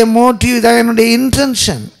என்னுடைய மோட்டிவ், இதான் என்னுடைய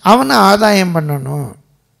இன்டென்ஷன். அவனை ஆதாயம் பண்ணணும்.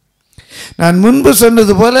 நான் முன்பு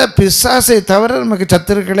சொன்னது போல பிசாசை தவிர நமக்கு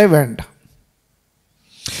சத்துருக்களே வேண்டாம்.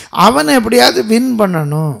 அவனை எப்படியாவது வின்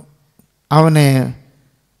பண்ணணும், அவனை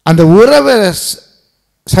அந்த உறவை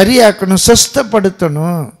சரியாக்கணும்,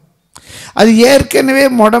 சுத்தப்படுத்தணும். அது ஏற்கனவே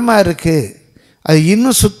முடமாக இருக்குது, அது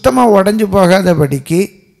இன்னும் சுத்தமாக உடஞ்சி போகாதபடிக்கு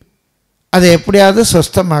அதை எப்படியாவது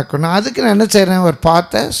சுத்தமாக்கணும். அதுக்கு நான் என்ன செய்கிறேன்? ஒரு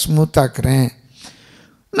பாத்தை ஸ்மூத்தாக்குறேன்.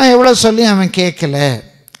 நான் எவ்வளோ சொல்லி அவன் கேட்கல,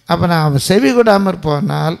 அப்போ நான் அவன் செவி கொடாமற்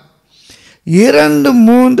போனால்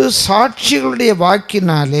 2-3 சாட்சிகளுடைய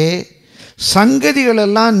வாக்கினாலே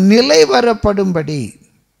சங்கதிகளெல்லாம் நிலை வரப்படும்படி,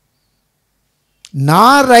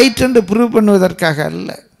 நான் ரைட் என்று ப்ரூவ் பண்ணுவதற்காக அல்ல,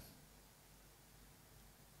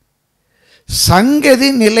 சங்கதி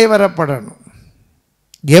நிலை வரப்படணும்.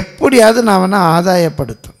 எப்படியாவது நான் அவனை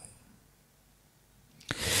ஆதாயப்படுத்தும்.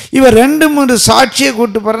 இவன் 2-3 சாட்சியை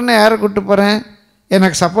கூட்டு போகிறேன்னா யாரை கூட்டு போகிறேன்?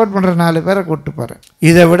 எனக்கு சப்போர்ட் பண்ணுற 4 பேரை கூப்பிட்டு போகிறேன்.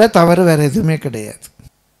 இதை விட தவறு வேறு எதுவுமே கிடையாது.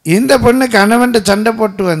 இந்த பொண்ணு கணவன்ட்டு சண்டை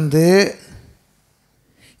போட்டு வந்து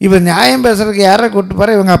இப்போ நியாயம் பேசுகிறதுக்கு யாரை கூப்பிட்டு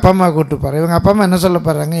போகிறேன்? இவங்க அப்பா அம்மா கூப்பிட்டு போகிறேன். இவங்க அப்பா அம்மா என்ன சொல்ல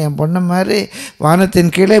போகிறாங்க? என் பொண்ணு மாதிரி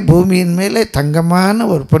வானத்தின் கீழே பூமியின் மேலே தங்கமான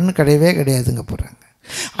ஒரு பொண்ணு கிடையவே கிடையாதுங்க போகிறாங்க.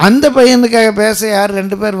 அந்த பையனுக்காக பேச யார்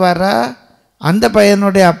 2 பேர் வரா? அந்த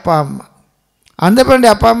பையனுடைய அப்பா அம்மா. அந்த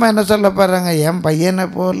பையனுடைய அப்பா அம்மா என்ன சொல்ல போகிறாங்க? என் பையனை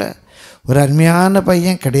போல் ஒரு அருமையான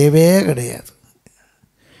பையன் கிடையவே கிடையாது.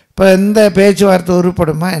 இப்போ இந்த பேச்சுவார்த்தை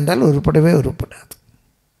உருப்படுமா என்றால் உருப்படவே உருப்படாது.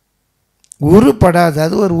 உருப்படாது.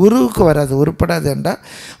 அது ஒரு உருவுக்கு வராது. உருப்படாது என்றால்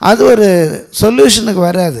அது ஒரு சொல்யூஷனுக்கு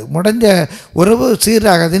வராது. முடிஞ்ச உறவு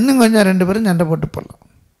சீராகாது. இன்னும் கொஞ்சம் 2 பேரும் சண்டை போட்டு போகலாம்.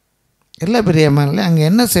 இல்லை பிரியமான அங்கே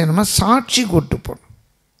என்ன செய்யணுமா? சாட்சி கூட்டு போகணும்.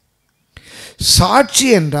 சாட்சி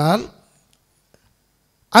என்றால்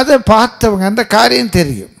அதை பார்த்தவங்க அந்த காரியம்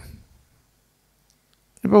தெரியும்.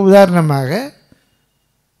 இப்போ உதாரணமாக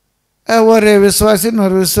ஒரு விசுவாசின்னு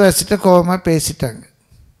ஒரு விசுவாசிட்ட கோபமாக பேசிட்டாங்க.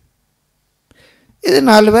 இது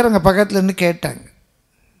 4 பேர் அங்கே பக்கத்தில் இருந்து கேட்டாங்க.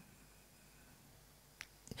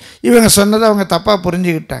 இவங்க சொன்னதை அவங்க தப்பாக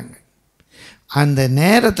புரிஞ்சுக்கிட்டாங்க. அந்த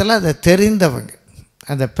நேரத்தில் அதை தெரிந்தவங்க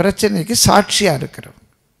அந்த பிரச்சனைக்கு சாட்சியாக இருக்கிறவங்க,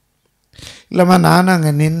 இல்லைம்மா நானும்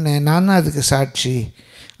அங்கே நின்னேன், நானும் அதுக்கு சாட்சி,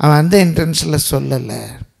 அவன் அந்த இன்டென்ஷனில் சொல்லலை,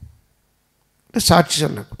 சாட்சி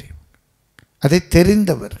சொல்லக்கூடியவங்க, அதை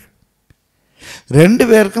தெரிந்தவர்கள். 2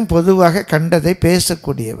 பேருக்கும் பொதுவாக கண்டதை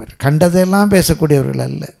பேசக்கூடியவர். கண்டதெல்லாம் பேசக்கூடியவர்கள்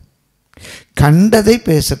அல்ல, கண்டதை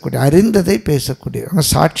பேசக்கூடிய அறிந்ததை பேசக்கூடியவங்க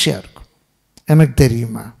சாட்சியாக இருக்கும். எனக்கு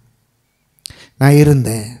தெரியுமா, நான்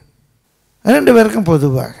இருந்தேன். 2 பேருக்கும்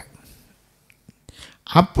பொதுவாக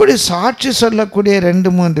அப்படி சாட்சி சொல்லக்கூடிய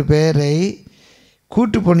 2-3 பேரை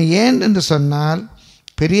கூட்டு போன. ஏன் என்று சொன்னால்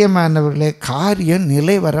பிரியமானவர்களே, காரியம்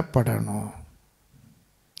நிலைவரப்படணும்.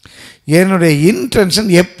 என்னுடைய இன்டென்ஷன்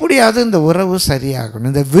எப்படியாவது இந்த உறவு சரியாகணும்,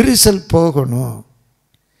 இந்த விரிசல் போகணும்.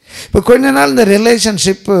 இப்போ கொஞ்ச நாள் இந்த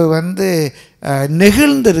ரிலேஷன்ஷிப்பு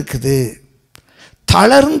நெகிழ்ந்து இருக்குது,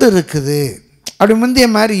 தளர்ந்து இருக்குது, அப்படி முந்தைய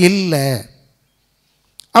மாதிரி இல்லை,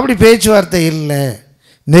 அப்படி பேச்சுவார்த்தை இல்லை,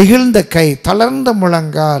 நெகிழ்ந்த கை, தளர்ந்த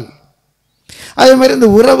முழங்கால். அதே மாதிரி இந்த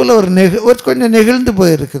உறவில் ஒரு கொஞ்சம் நெகிழ்ந்து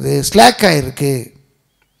போயிருக்குது, ஸ்லாக் ஆகிருக்கு.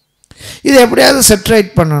 இதை எப்படியாவது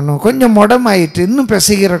செட்ரைட் பண்ணணும். கொஞ்சம் முடமாயிட்டு, இன்னும்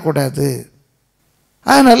பிசைகிறக்கூடாது,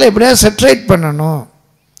 அதனால் எப்படியாவது செட்ரைட் பண்ணணும்.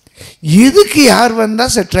 இதுக்கு யார்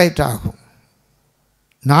வந்தால் செட்ரைட் ஆகும்?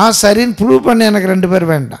 நான் சரின்னு ப்ரூவ் பண்ண எனக்கு 2 பேர்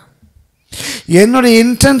வேண்டாம். என்னுடைய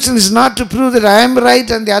intention is not to prove that I ஆம்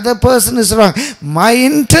right and the other person is wrong. My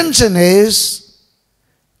intention is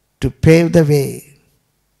to பேவ் the way.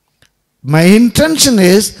 My intention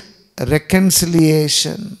is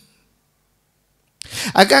reconciliation.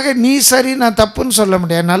 அதுக்காக நீ சரி நான் தப்புன்னு சொல்ல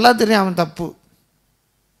முடியாது. நல்லா தெரியும் அவன் தப்பு.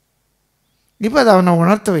 இப்போ அதை அவனை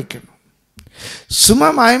உணர்த்த வைக்கணும். சும்மா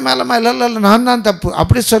மாயமாலமா இல்லை இல்லை நான் தான் தப்பு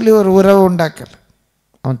அப்படி சொல்லி ஒரு உறவு உண்டாக்கலை.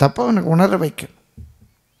 அவன் தப்பை அவனுக்கு உணர வைக்கணும்.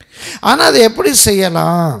 ஆனால் அதை எப்படி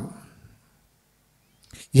செய்யலாம்?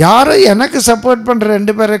 யாரோ எனக்கு சப்போர்ட் பண்ணுற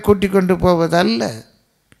 2 பேரை கூட்டி கொண்டு போவதல்ல,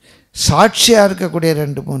 சாட்சியாக இருக்கக்கூடிய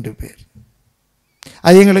 2-3 பேர்,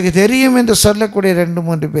 அது எங்களுக்கு தெரியும் என்று சொல்லக்கூடிய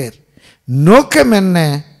 2-3 பேர். நோக்கம் என்ன?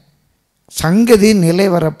 சங்கதி நிலை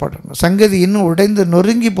வரப்படணும். சங்கதி இன்னும் உடைந்து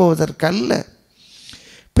நொறுங்கி போவதற்கல்ல.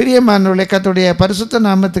 பிரியமானவர்களே, கர்த்தருடைய பரிசுத்த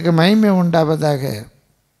நாமத்துக்கு மகிமை உண்டாவதாக.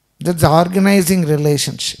 That's organising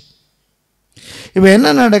relationship. இப்போ என்ன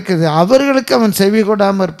நடக்குது? அவர்களுக்கு அவன் செவி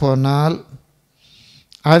கொடாமற் போனால்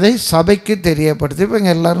அதை சபைக்கு தெரியப்படுத்தி. இப்போ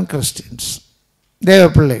இங்கே எல்லோரும் கிறிஸ்டின்ஸ், தேவ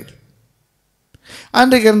பிள்ளைகள்.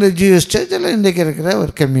 அன்றைக்கு இருந்த ஜூஸ் சர்ச்சில் இன்றைக்கு இருக்கிற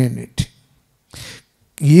ஒரு கம்யூனிட்டி.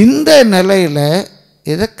 இந்த நிலையில்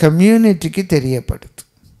இதை கம்யூனிட்டிக்கு தெரியப்படுது.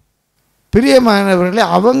 பிரியமானவர்களே,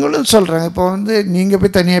 அவங்களும் சொல்கிறாங்க. இப்போ நீங்கள்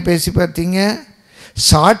போய் தனியாக பேசி பார்த்தீங்க,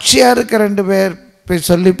 சாட்சியாக இருக்க 2 பேர் போய்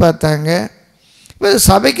சொல்லி பார்த்தாங்க. இப்போ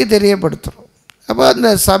சபைக்கு தெரியப்படுத்துகிறோம். அப்போ அந்த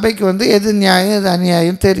சபைக்கு எது நியாயம் எது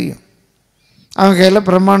அநியாயம் தெரியும். அவங்க கையில்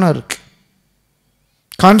பிரமாணம் இருக்குது,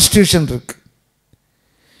 கான்ஸ்டியூஷன் இருக்குது.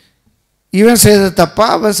 இவன் செய்த தப்பா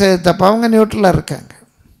அவன் செய்த தப்பா, அவங்க நியூட்ரலாக இருக்காங்க.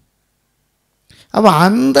 அப்போ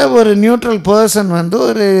அந்த ஒரு நியூட்ரல் பர்சன்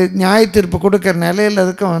ஒரு நியாய தீர்ப்பு கொடுக்குற நிலையில்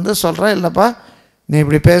இருக்க சொல்கிறான், இல்லைப்பா நீ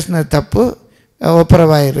இப்படி பேசின தப்பு,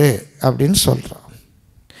 ஒப்புரவாயிரு அப்படின்னு சொல்கிறான்.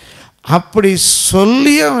 அப்படி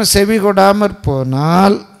சொல்லி அவன் செவி கொடாமற்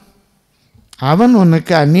போனால் அவன்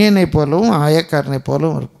உனக்கு அந்நியனை போலவும் ஆயக்காரனை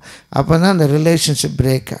போலவும் இருக்கும். அப்போ தான் அந்த ரிலேஷன்ஷிப்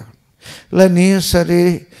பிரேக் ஆகும். இல்லை நீயும் சரி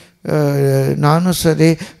நானும் சரி,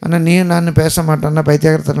 ஆனால் நீயும் நானும் பேச மாட்டோன்னா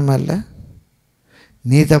பைத்தியகாரத்தனமா இல்லை?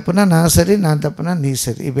 நீ தப்புனா நான் சரி, நான் தப்புனா நீ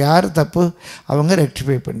சரி. இப்போ யார் தப்பு? அவங்க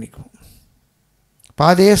ரெக்டிஃபை பண்ணிக்குவோம்,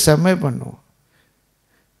 பாதையை செம்மை பண்ணுவோம்.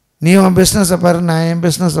 நீ உன் பிஸ்னஸை பாரு, நான் என்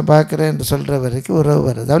பிஸ்னஸை பார்க்குறேன் என்று சொல்கிற வரைக்கும் உறவு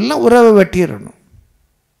வருது. அதெல்லாம் உறவை வெட்டிடணும்.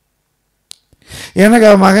 எனக்கு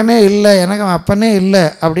அவன் மகனே இல்லை, எனக்கு அவன் அப்பனே இல்லை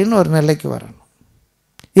அப்படின்னு ஒரு நிலைக்கு வரணும்.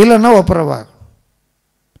 இல்லைன்னா ஒப்புரவாகும்.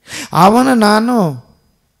 அவனும் நானும்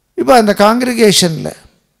இப்போ அந்த காங்கிரிகேஷனில்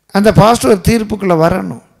அந்த பாஸ்டர் ஒரு தீர்ப்புக்குள்ளே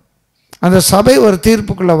வரணும், அந்த சபை ஒரு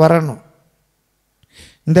தீர்ப்புக்குள்ளே வரணும்.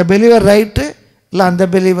 இந்த பிலீவர் ரைட்டு இல்லை அந்த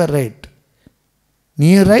பிலீவர் ரைட், நீ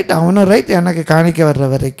ரைட் அவனும் ரைட், எனக்கு காணிக்க வர்ற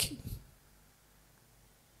வரைக்கும்.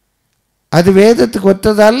 அது வேதத்துக்கு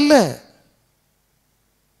ஒத்ததல்ல.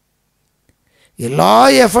 எல்லா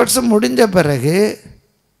எஃபர்ட்ஸும் முடிஞ்ச பிறகு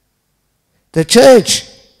the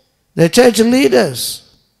church leaders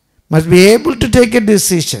must be able to take a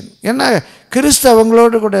decision. ஏன்னா கிறிஸ்து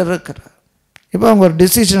அவங்களோடு கூட இருக்கிறார். இப்போ அவங்க ஒரு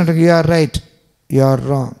டிசிஷன் எடுக்க, you are right, you are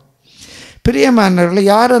wrong. பிரியமானவர்கள்,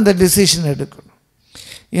 யார் அந்த டிசிஷன் எடுக்கணும்?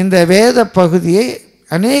 இந்த வேத பகுதியை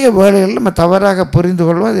அநேக வேளைகளில் நம்ம தவறாக புரிந்து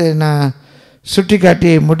கொள்வோம். அதை நான் சுட்டி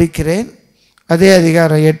காட்டி முடிக்கிறேன். அதே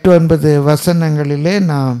அதிகாரம் 8-9 வசனங்களிலே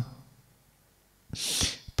நாம்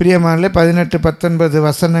பிரியமானே 18-19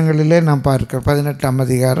 வசனங்களிலே நாம் பார்க்கிறோம். 18ஆம்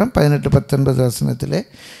அதிகாரம் 18-19 வசனத்திலே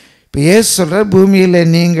இப்போ இயேசு சொல்கிறார், பூமியில்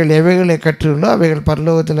நீங்கள் எவைகளை கட்டுறீர்களோ அவைகள்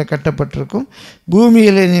பரலோகத்தில் கட்டப்பட்டிருக்கும்,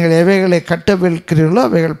 பூமியில் நீங்கள் எவைகளை கட்டவிழ்க்கிறீர்களோ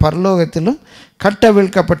அவைகள் பரலோகத்திலும்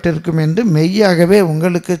கட்டவிழ்க்கப்பட்டிருக்கும் என்று மெய்யாகவே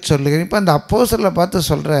உங்களுக்கு சொல்லுகிறேன். இப்போ அந்த அப்போஸ்தலரை பார்த்து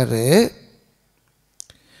சொல்கிறாரு,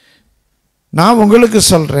 நான் உங்களுக்கு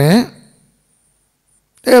சொல்கிறேன்.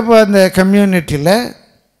 இப்போ அந்த கம்யூனிட்டியில்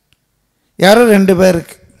யாரோ 2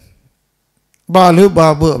 பேருக்கு, பாலு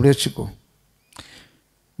பாபு அப்படி வச்சுக்கோ.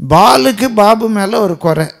 பாலுக்கு பாபு மேலே ஒரு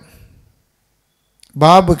குறை,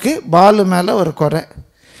 பாபுக்கு பாலு மேலே ஒரு குறை.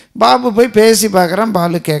 பாபு போய் பேசி பார்க்குறான்,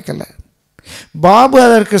 பாலு கேட்கல. பாபு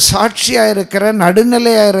அதற்கு சாட்சியாக இருக்கிற,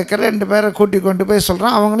 நடுநிலையாக இருக்கிற 2 பேரை கூட்டி கொண்டு போய்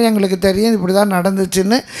சொல்கிறான். அவங்களும் எங்களுக்கு தெரியும் இப்படி தான்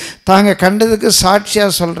நடந்துச்சுன்னு தாங்க கண்டதுக்கு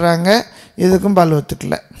சாட்சியாக சொல்கிறாங்க. இதுக்கும் பாலு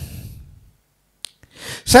ஒத்துக்கல.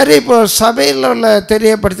 சரி, இப்போ சபையில் உள்ள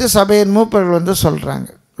தெரியப்படுத்தி சபையின் மூப்பர்கள் வந்து சொல்கிறாங்க,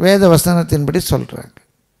 வேத வசனத்தின்படி சொல்கிறாங்க,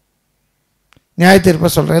 நியாய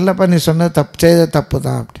தீர்ப்பை சொல்கிறேன், இல்லைப்பா நீ சொன்னது தப்பு, செய்த தப்பு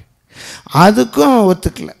தான் அப்படி. அதுக்கும்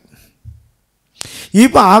ஒத்துக்கல.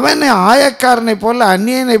 இப்போ அவனை ஆயக்காரனை போல்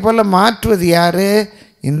அந்நியனை போல் மாற்றுவது யார்?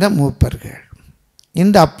 இந்த மூப்பர்கள்,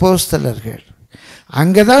 இந்த அப்போஸ்தலர்கள்.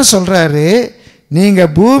 அங்கே தான் சொல்கிறாரு,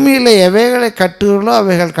 நீங்கள் பூமியில் எவைகளை கட்டுகளோ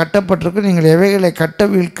அவைகள் கட்டப்பட்டிருக்கும், நீங்கள் எவைகளை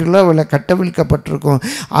கட்டவிழ்க்கிறோ அவைகளை கட்டவிழ்க்கப்பட்டிருக்கும்.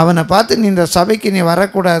 அவனை பார்த்து நீ இந்த சபைக்கு நீ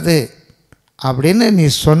வரக்கூடாது அப்படின்னு நீ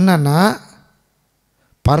சொன்னா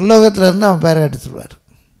பரலோகத்திலேருந்து அவன் பேரை எடுத்துடுவார்.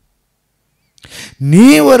 நீ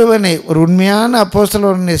ஒருவனை, ஒரு உண்மையான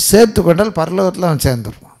அப்போஸ்தலனை சேர்த்து கொண்டால் பரலோகத்தில் அவன்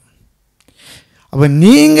சேர்ந்துடுவான். அப்போ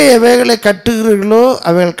நீங்கள் எவைகளை கட்டுகிறீர்களோ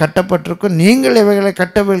அவைகள் கட்டப்பட்டிருக்கும், நீங்கள் எவைகளை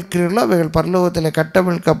கட்டவிழ்க்கிறீர்களோ அவைகள் பரலோகத்தில்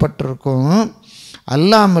கட்டவிழ்க்கப்பட்டிருக்கும்.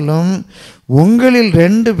 அல்லாமலும் உங்களில்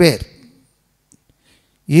 2 பேர்,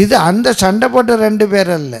 இது அந்த சண்டை போட்ட 2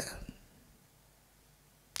 பேர் அல்ல,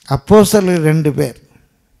 அப்போஸ்தலர்கள் 2 பேர்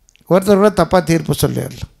ஒருத்தர் கூட தப்பாக தீர்ப்பு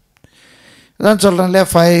சொல்லிடலாம். அதான் சொல்கிறேன் இல்லையா,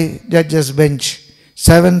 5 judges bench,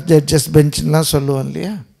 7 judges benchலாம் சொல்லுவோம்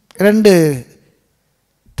இல்லையா. 2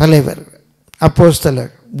 தலைவர்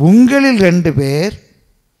அப்போஸ்தலர். உங்களில் 2 பேர்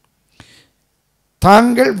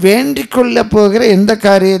தாங்கள் வேண்டிக் கொள்ள போகிற எந்த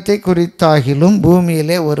காரியத்தை குறித்தாகிலும்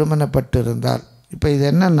பூமியிலே ஒருமனப்பட்டிருந்தால். இப்போ இது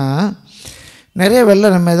என்னென்னா, நிறைய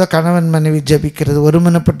வெள்ளம் நம்ம ஏதோ கணவன் மனைவி ஜபிக்கிறது,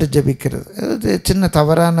 ஒருமனப்பட்டு ஜபிக்கிறது, அது சின்ன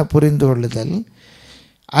தவறான புரிந்து கொள்ளுதல்.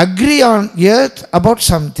 Agri on earth about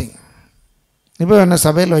something. இப்போ என்ன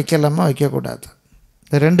சபையில் வைக்கலாமா, வைக்கக்கூடாது.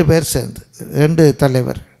 2 பேர் சேர்ந்து, 2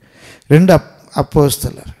 தலைவர், 2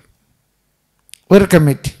 அப்போஸ்தலர், ஒரு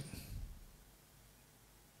கமிட்டி,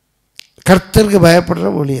 கர்த்தருக்கு பயப்படுற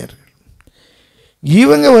ஊழியர்கள்.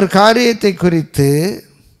 இவங்க ஒரு காரியத்தை குறித்து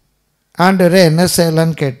ஆண்டவரே என்ன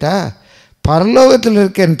செய்யலான்னு கேட்டால், பரலோகத்தில்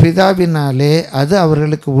இருக்க என் பிதாவினாலே அது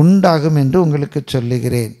அவர்களுக்கு உண்டாகும் என்று உங்களுக்கு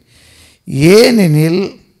சொல்லுகிறேன். ஏனெனில்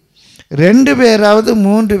 2 பேராவது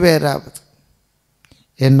 3 பேராவது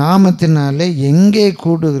என் நாமத்தினாலே எங்கே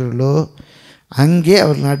கூடுகிறீர்களோ அங்கே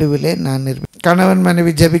அவர் நடுவிலே நான் இருப்பேன். கணவன்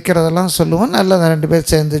மனைவி ஜபிக்கிறதெல்லாம் சொல்லுவோம், நல்ல 2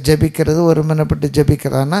 பேர் சேர்ந்து ஜபிக்கிறது, ஒருமனப்பட்டு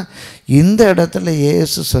ஜபிக்கிறதானா, இந்த இடத்துல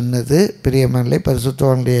இயேசு சொன்னது பிரியமல்லை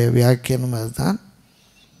பரிசுத்தவானுடைய வியாக்கியானம் அதுதான்.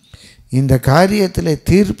 இந்த காரியத்தில்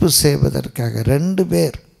தீர்ப்பு செய்வதற்காக 2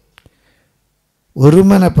 பேர்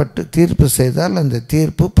ஒருமனப்பட்டு தீர்ப்பு செய்தால் அந்த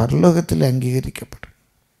தீர்ப்பு பரலோகத்தில் அங்கீகரிக்கப்படும்.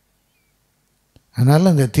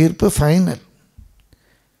 அதனால் அந்த தீர்ப்பு ஃபைனல்.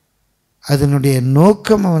 அதனுடைய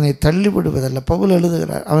நோக்கம் அவனை தள்ளிவிடுவதல்ல. பவுல்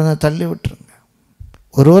எழுதுகிறார், அவனை தள்ளி விட்டுருங்க,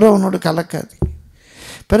 ஒருவரும் அவனோடு கலக்காது.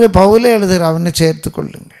 பிறகு பவுலே எழுதுகிறார், அவனை சேர்த்து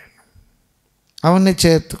கொள்ளுங்கள், அவனை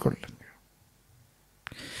சேர்த்து கொள்ளுங்கள்.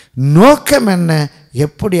 நோக்கம் என்ன?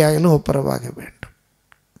 எப்படியாகிலும் ஒப்புரவாக வேண்டும்.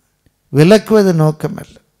 விலக்குவது நோக்கம்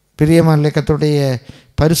அல்ல. பிரியமான கர்த்தருடைய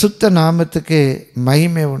பரிசுத்த நாமத்துக்கு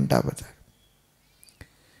மகிமை உண்டாவது.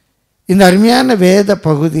 இந்த அருமையான வேத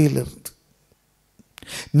பகுதியிலிருந்து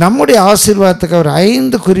நம்முடைய ஆசீர்வாதத்துக்கு ஒரு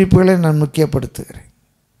 5 குறிப்புகளை நான் முக்கியப்படுத்துகிறேன்.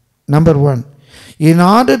 Number 1, in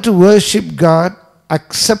order to worship God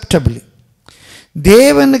acceptably,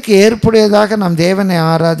 தேவனுக்கு ஏற்புடையதாக நாம் தேவனை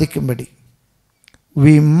ஆராதிக்கும்படி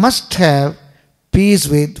we must have peace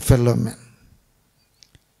with fellow men.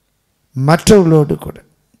 மற்றவர்களோடு கூட,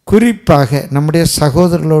 குறிப்பாக நம்முடைய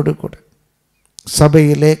சகோதரர்களோடு கூட,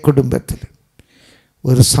 சபையிலே குடும்பத்தில்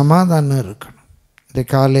ஒரு சமாதானம் இருக்கணும். இந்த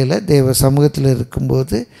காலையில் தேவ சமூகத்தில்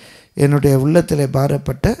இருக்கும்போது என்னுடைய உள்ளத்தில்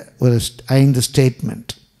பாரப்பட்ட ஒரு 5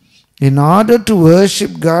 statement. In order to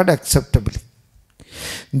worship God acceptably,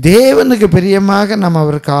 தேவனுக்கு பிரியமாக நாம்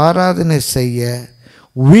அவருக்கு ஆராதனை செய்ய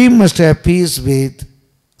we must have peace with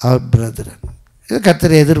our brethren. இது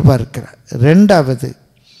கர்த்தர் எதிர்பார்க்கிறார். 2வது,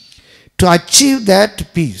 to achieve that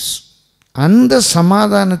peace, அந்த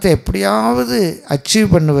சமாதானத்தை எப்படியாவது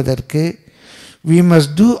அச்சீவ் பண்ணுவதற்கு we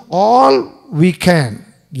must do all we can,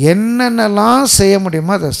 என்னென்னலாம் செய்ய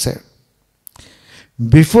முடியுமோ அதை செய்.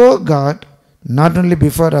 Before God, not only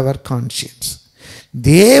before our conscience,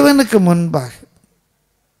 தேவனுக்கு முன்பாக,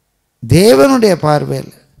 தேவனுடைய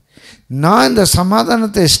பார்வையில் நான் இந்த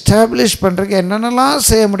சமாதானத்தை எஸ்டாப்ளிஷ் பண்ணுறதுக்கு என்னென்னலாம்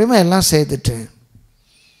செய்ய முடியுமோ எல்லாம் செய்துட்டேன்.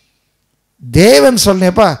 தேவன்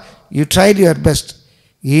சொன்னப்பா யூ ட்ரைட் யுவர் பெஸ்ட்,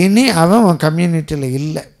 இனி அவன் உன் கம்யூனிட்டியில்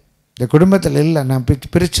இல்லை, இந்த குடும்பத்தில் இல்லை, நான்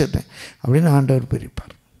பிரிச்சுட்டேன் அப்படின்னு ஆண்டவர்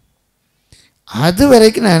பிரிப்பார். அது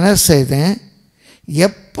வரைக்கும் நான் என்ன செய்தேன்,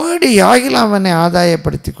 எப்படி ஆகிலும் அவனை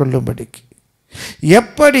ஆதாயப்படுத்தி கொள்ளும்படிக்கு,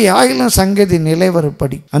 எப்படி ஆகிலும் சங்கதி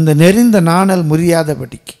நிலைவரும்படி, அந்த நெறிந்த நாணல்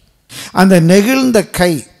முறியாதபடிக்கு, அந்த நெகிழ்ந்த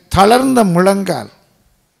கை, தளர்ந்த முழங்கால்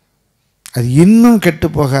அது இன்னும் கெட்டு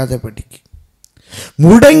போகாதபடிக்கு,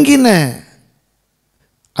 முடங்கின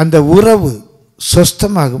அந்த உறவு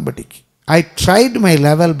சொஸ்தமாகும்படிக்கு I tried my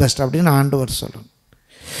level best அப்படின்னு ஆண்டவர் சொல்லணும்.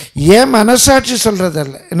 என் மனசாட்சி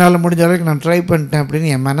சொல்கிறதல்ல, என்னால் முடிஞ்ச அளவுக்கு நான் ட்ரை பண்ணிட்டேன்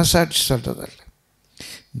அப்படின்னு என் மனசாட்சி சொல்கிறதல்ல.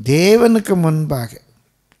 தேவனுக்கு முன்பாக,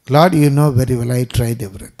 Lord you know very well I tried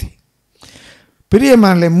everything.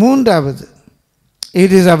 பிரியமானே, 3வது,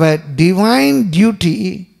 it is our divine duty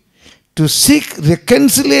to seek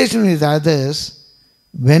reconciliation with others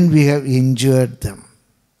when we have injured them.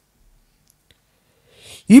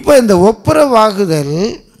 இப்போ இந்த ஒப்புரவாகுதல்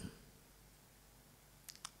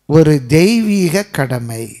ஒரு தெய்வீக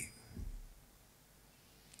கடமை.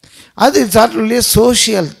 அது not only a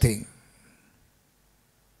social thing,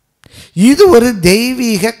 இது ஒரு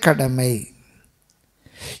தெய்வீக கடமை.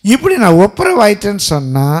 இப்படி நான் ஒப்புரவாயிட்டேன்னு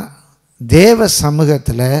சொன்னால் தேவ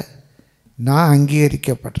சமூகத்தில் நான்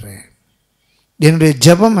அங்கீகரிக்கப்படுறேன், என்னுடைய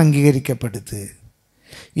ஜெபம் அங்கீகரிக்கப்படுது,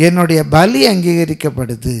 என்னுடைய பலி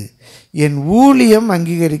அங்கீகரிக்கப்படுது, என் ஊழியம்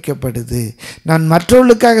அங்கீகரிக்கப்படுது, நான்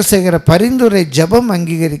மற்றவர்களுக்காக செய்கிற பரிந்துரை ஜெபம்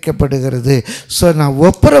அங்கீகரிக்கப்படுகிறது. ஸோ நான்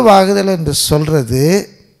ஒப்புரவாகுதல் என்று சொல்கிறது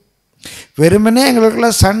வெறுமனே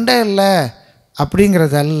எங்களுக்குள்ள சண்டை இல்லை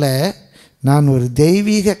அப்படிங்கிறதல்ல, நான் ஒரு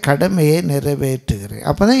தெய்வீக கடமையை நிறைவேற்றுகிறேன்.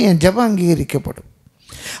 அப்போ தான் என் ஜெபம் அங்கீகரிக்கப்படும்,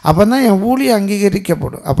 அப்போ தான் என் ஊழியம்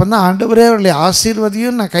அங்கீகரிக்கப்படும். அப்போ தான் ஆண்டவரே அவர்களை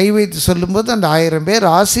ஆசீர்வதியும் நான் கை வைத்து சொல்லும்போது அந்த 1000 பேர்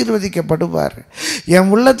ஆசீர்வதிக்கப்படுவார்.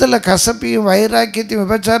 என் உள்ளத்தில் கசப்பையும் வைராக்கியத்தையும்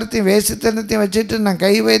விபச்சாரத்தையும் வேசித்தனத்தையும் வச்சுட்டு நான்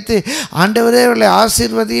கை வைத்து ஆண்டவரே அவர்களை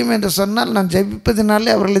ஆசீர்வதியும் என்று சொன்னால் நான்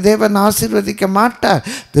ஜெபிப்பதினாலே அவர்களை தேவன் ஆசீர்வதிக்க மாட்டார்.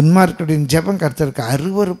 துன்மார்க்கரின் ஜெபம் கர்த்தருக்கு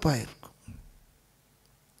அருவருப்பாக இருக்கும்,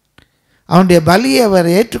 அவனுடைய பலியை அவர்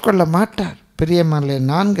ஏற்றுக்கொள்ள மாட்டார். பிரியமானே,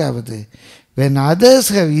 4வது, when others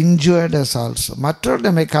have injured us also, மற்றவர்கள்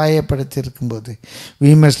நம்மை காயப்படுத்தி இருக்கும்போது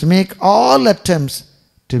we must make all attempts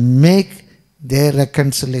to make their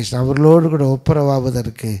reconciliation, அவர்களோடு கூட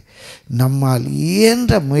ஒப்புரவாவதற்கு நம்மால்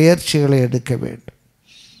இயன்ற முயற்சிகளை எடுக்க வேண்டும்.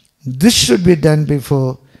 This should be done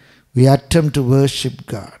before we attempt to worship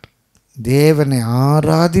God. தேவனை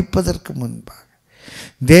ஆராதிப்பதற்கு முன்பாக,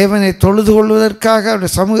 தேவனை தொழுது கொள்வதற்காக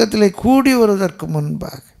அவருடைய சமூகத்தில் கூடி வருவதற்கு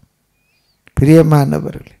முன்பாக.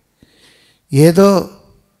 பிரியமானவர்களே, ஏதோ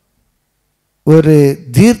ஒரு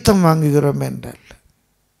தீர்த்தம் வாங்குகிறோம் என்றால்,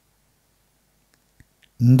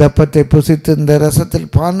 இந்த அப்பத்தை புசித்து இந்த ரசத்தில்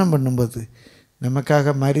பானம் பண்ணும்போது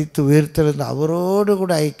நமக்காக மரித்து உயிர்த்தெழுந்து அவரோடு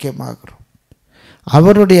கூட ஐக்கியமாகிறோம்,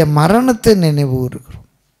 அவருடைய மரணத்தை நினைவு கூறுகிறோம்,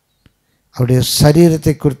 அவருடைய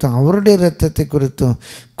சரீரத்தை குறித்தும் அவருடைய இரத்தத்தை குறித்தும்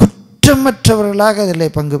குற்றமற்றவர்களாக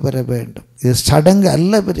அதில் பங்கு பெற வேண்டும். இது சடங்கு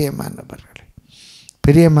அல்ல பிரியமானவர்களே.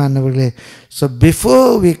 பிரியமானவர்களே, so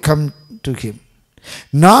before we come to him,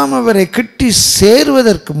 நாம் அவரை கிட்டி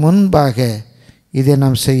சேருவதற்கு முன்பாக இதை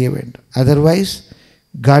நாம் செய்ய வேண்டும். Otherwise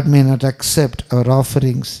God may not accept our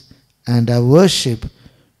offerings and our worship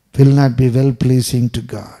will not be well pleasing to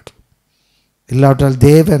God. இல்லாவிட்டால்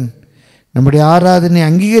தேவன் நம்முடைய ஆராதனை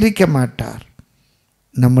அங்கீகரிக்க மாட்டார்.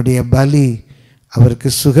 நம்முடைய பலி அவருக்கு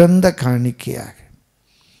சுகந்த காணிக்கையாக,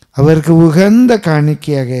 அவருக்கு உகந்த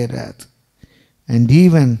காணிக்கையாக இராது. And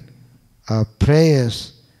even our prayers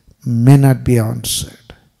may not be answered.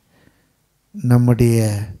 நம்முடைய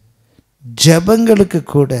ஜெபங்களுக்கு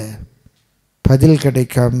கூட பதில்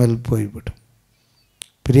கிடைக்காமல் போய்விடும்.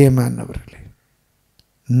 பிரியமானவர்களே,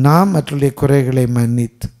 நாம் மற்றவருடைய குறைகளை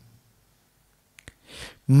மன்னித்து,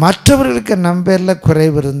 மற்றவர்களுக்கு நம்ம பேரில்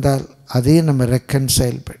குறைவு இருந்தால் அதையும் நம்ம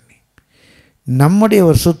ரெக்கன்சைல் பண்ணி நம்முடைய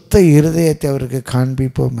ஒரு சுத்த இருதயத்தை அவருக்கு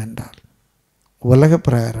காண்பிப்போம் என்றால், உலக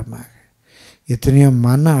பிரகாரமாக எத்தனையோ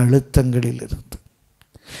மன அழுத்தங்களில் இருந்து,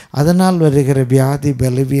 அதனால் வருகிற வியாதி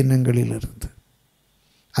பலவீனங்களிலிருந்து,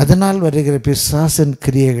 அதனால் வருகிற பிசாசின்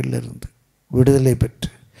கிரியைகளிலிருந்து விடுதலை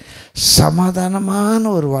பெற்று சமாதானமான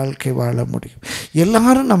ஒரு வாழ்க்கை வாழ முடியும்.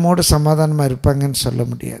 எல்லாரும் நம்மோட சமாதானமாக இருப்பாங்கன்னு சொல்ல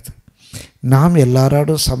முடியாது. நாம்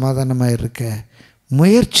எல்லாரோடும் சமாதானமாக இருக்க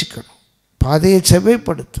முயற்சிக்கணும். பாதையை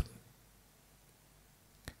செவ்வைப்படுத்தணும்.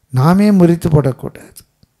 நாமே முறித்து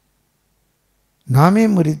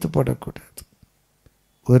போடக்கூடாது.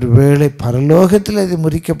 ஒருவேளை பரலோகத்தில் அது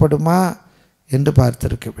முறிக்கப்படுமா என்று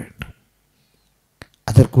பார்த்திருக்க வேண்டும்.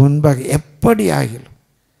 அதற்கு முன்பாக எப்படி ஆகிலும்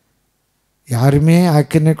யாருமே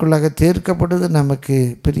ஆக்கினைக்குள்ளாக தீர்க்கப்படுவது நமக்கு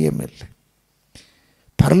பிரியமில்லை.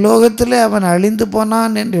 பரலோகத்தில் அவன் அழிந்து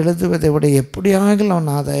போனான் என்று எழுதுவதை விட எப்படியாகிலும்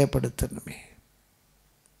அவன் ஆதாயப்படுத்தணுமே,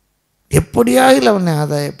 எப்படியாகிலும் அவனை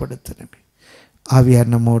ஆதாயப்படுத்தணுமே.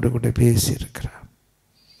 ஆவியார் நம்மோடு கூட பேசியிருக்கிறார்.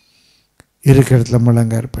 இருக்கிற இடத்துல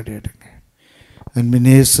முழங்கார் படியிடுங்க. அன்பின்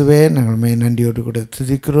இயேசுவே, நாங்கள் நன்றியோடு கூட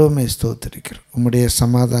துதிக்கிறோம், ஸ்தோத்திரிக்கிறோம். உம்முடைய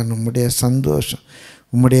சமாதானம், உம்முடைய சந்தோஷம்,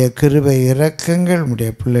 உம்முடைய கிருபை இரக்கங்கள்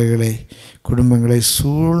உம்முடைய பிள்ளைகளை, குடும்பங்களை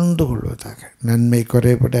சூழ்ந்து கொள்வதாக. நன்மை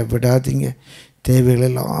குறைபட விடாதீங்க. தேவைகள்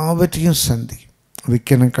எல்லாவற்றையும் சந்தி.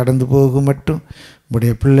 விக்கனம் கடந்து போகும் மட்டும்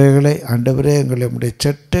உம்முடைய பிள்ளைகளை ஆண்டவரே எங்களை உம்முடைய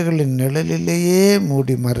சட்டைகளின் நிழலிலேயே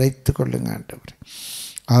மூடி மறைத்து கொள்ளுங்க ஆண்டவரே.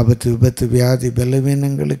 ஆபத்து, விபத்து, வியாதி,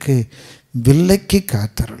 பலவீனங்களுக்கு விலக்கி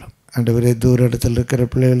காத்தரலும் ஆண்டவரே. தூர இடத்தில் இருக்கிற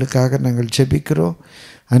பிள்ளைகளுக்காக நாங்கள் ஜெபிக்கிறோம்.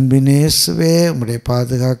 அன்பின் இயேசுவே, உம்முடைய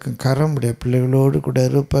பாதுகாக்கும் கரம் உடைய பிள்ளைகளோடு கூட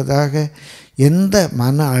இருப்பதாக. எந்த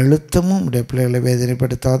மன அழுத்தமும் உடைய பிள்ளைகளை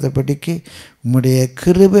வேதனைப்படுத்தாதபடிக்கு உம்முடைய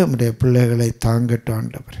கிருபை உம்முடைய பிள்ளைகளை தாங்கட்டும்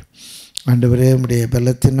ஆண்டவரே. ஆண்டவரே, உம்முடைய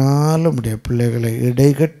பலத்தினால் உம்முடைய பிள்ளைகளை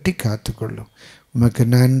இடைகட்டி காத்துக்கொள்ளும். உமக்கு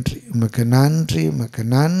நன்றி, உமக்கு நன்றி, உமக்கு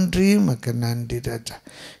நன்றி, உமக்கு நன்றி ராஜா.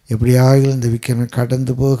 எப்படியாகிலும் இந்த விக்கனம்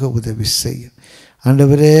கடந்து போக உதவி செய்யும்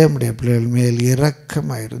ஆண்டவரே. உம்முடைய பிள்ளைகள் மேல்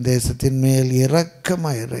இரக்கமாயிரும், தேசத்தின் மேல்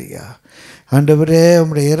இரக்கமாயிரும் ஐயா. ஆண்டவரே,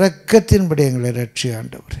 உம்முடைய இரக்கத்தின்படி எங்களை ரட்சி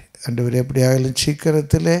ஆண்டவரே. ஆண்டவரே, எப்படியாகிலும்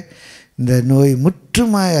சீக்கிரத்தில் இந்த நோய்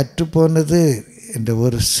முற்றுமாய் அற்றுப்போனது என்ற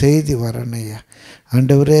ஒரு செய்தி வரணையா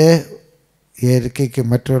ஆண்டவரே. இயற்கைக்கு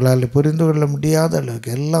மற்றவர்களால் புரிந்து கொள்ள முடியாத அளவுக்கு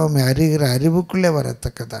எல்லாமே அறிகிற அறிவுக்குள்ளே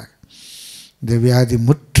வரத்தக்கதாக இந்த வியாதி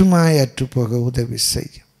முற்றுமாய் அற்றுப்போக உதவி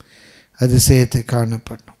செய்யும். அதிசயத்தை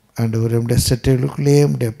காணப்படும் ஆண்டவரே. நம்முடைய சட்டைகளுக்குள்ளேயே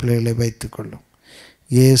நம்முடைய பிள்ளைகளை வைத்துக்கொள்ளும்.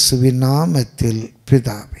 இயேசுவின் நாமத்தில்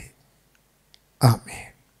பிதாவே, ஆமென்.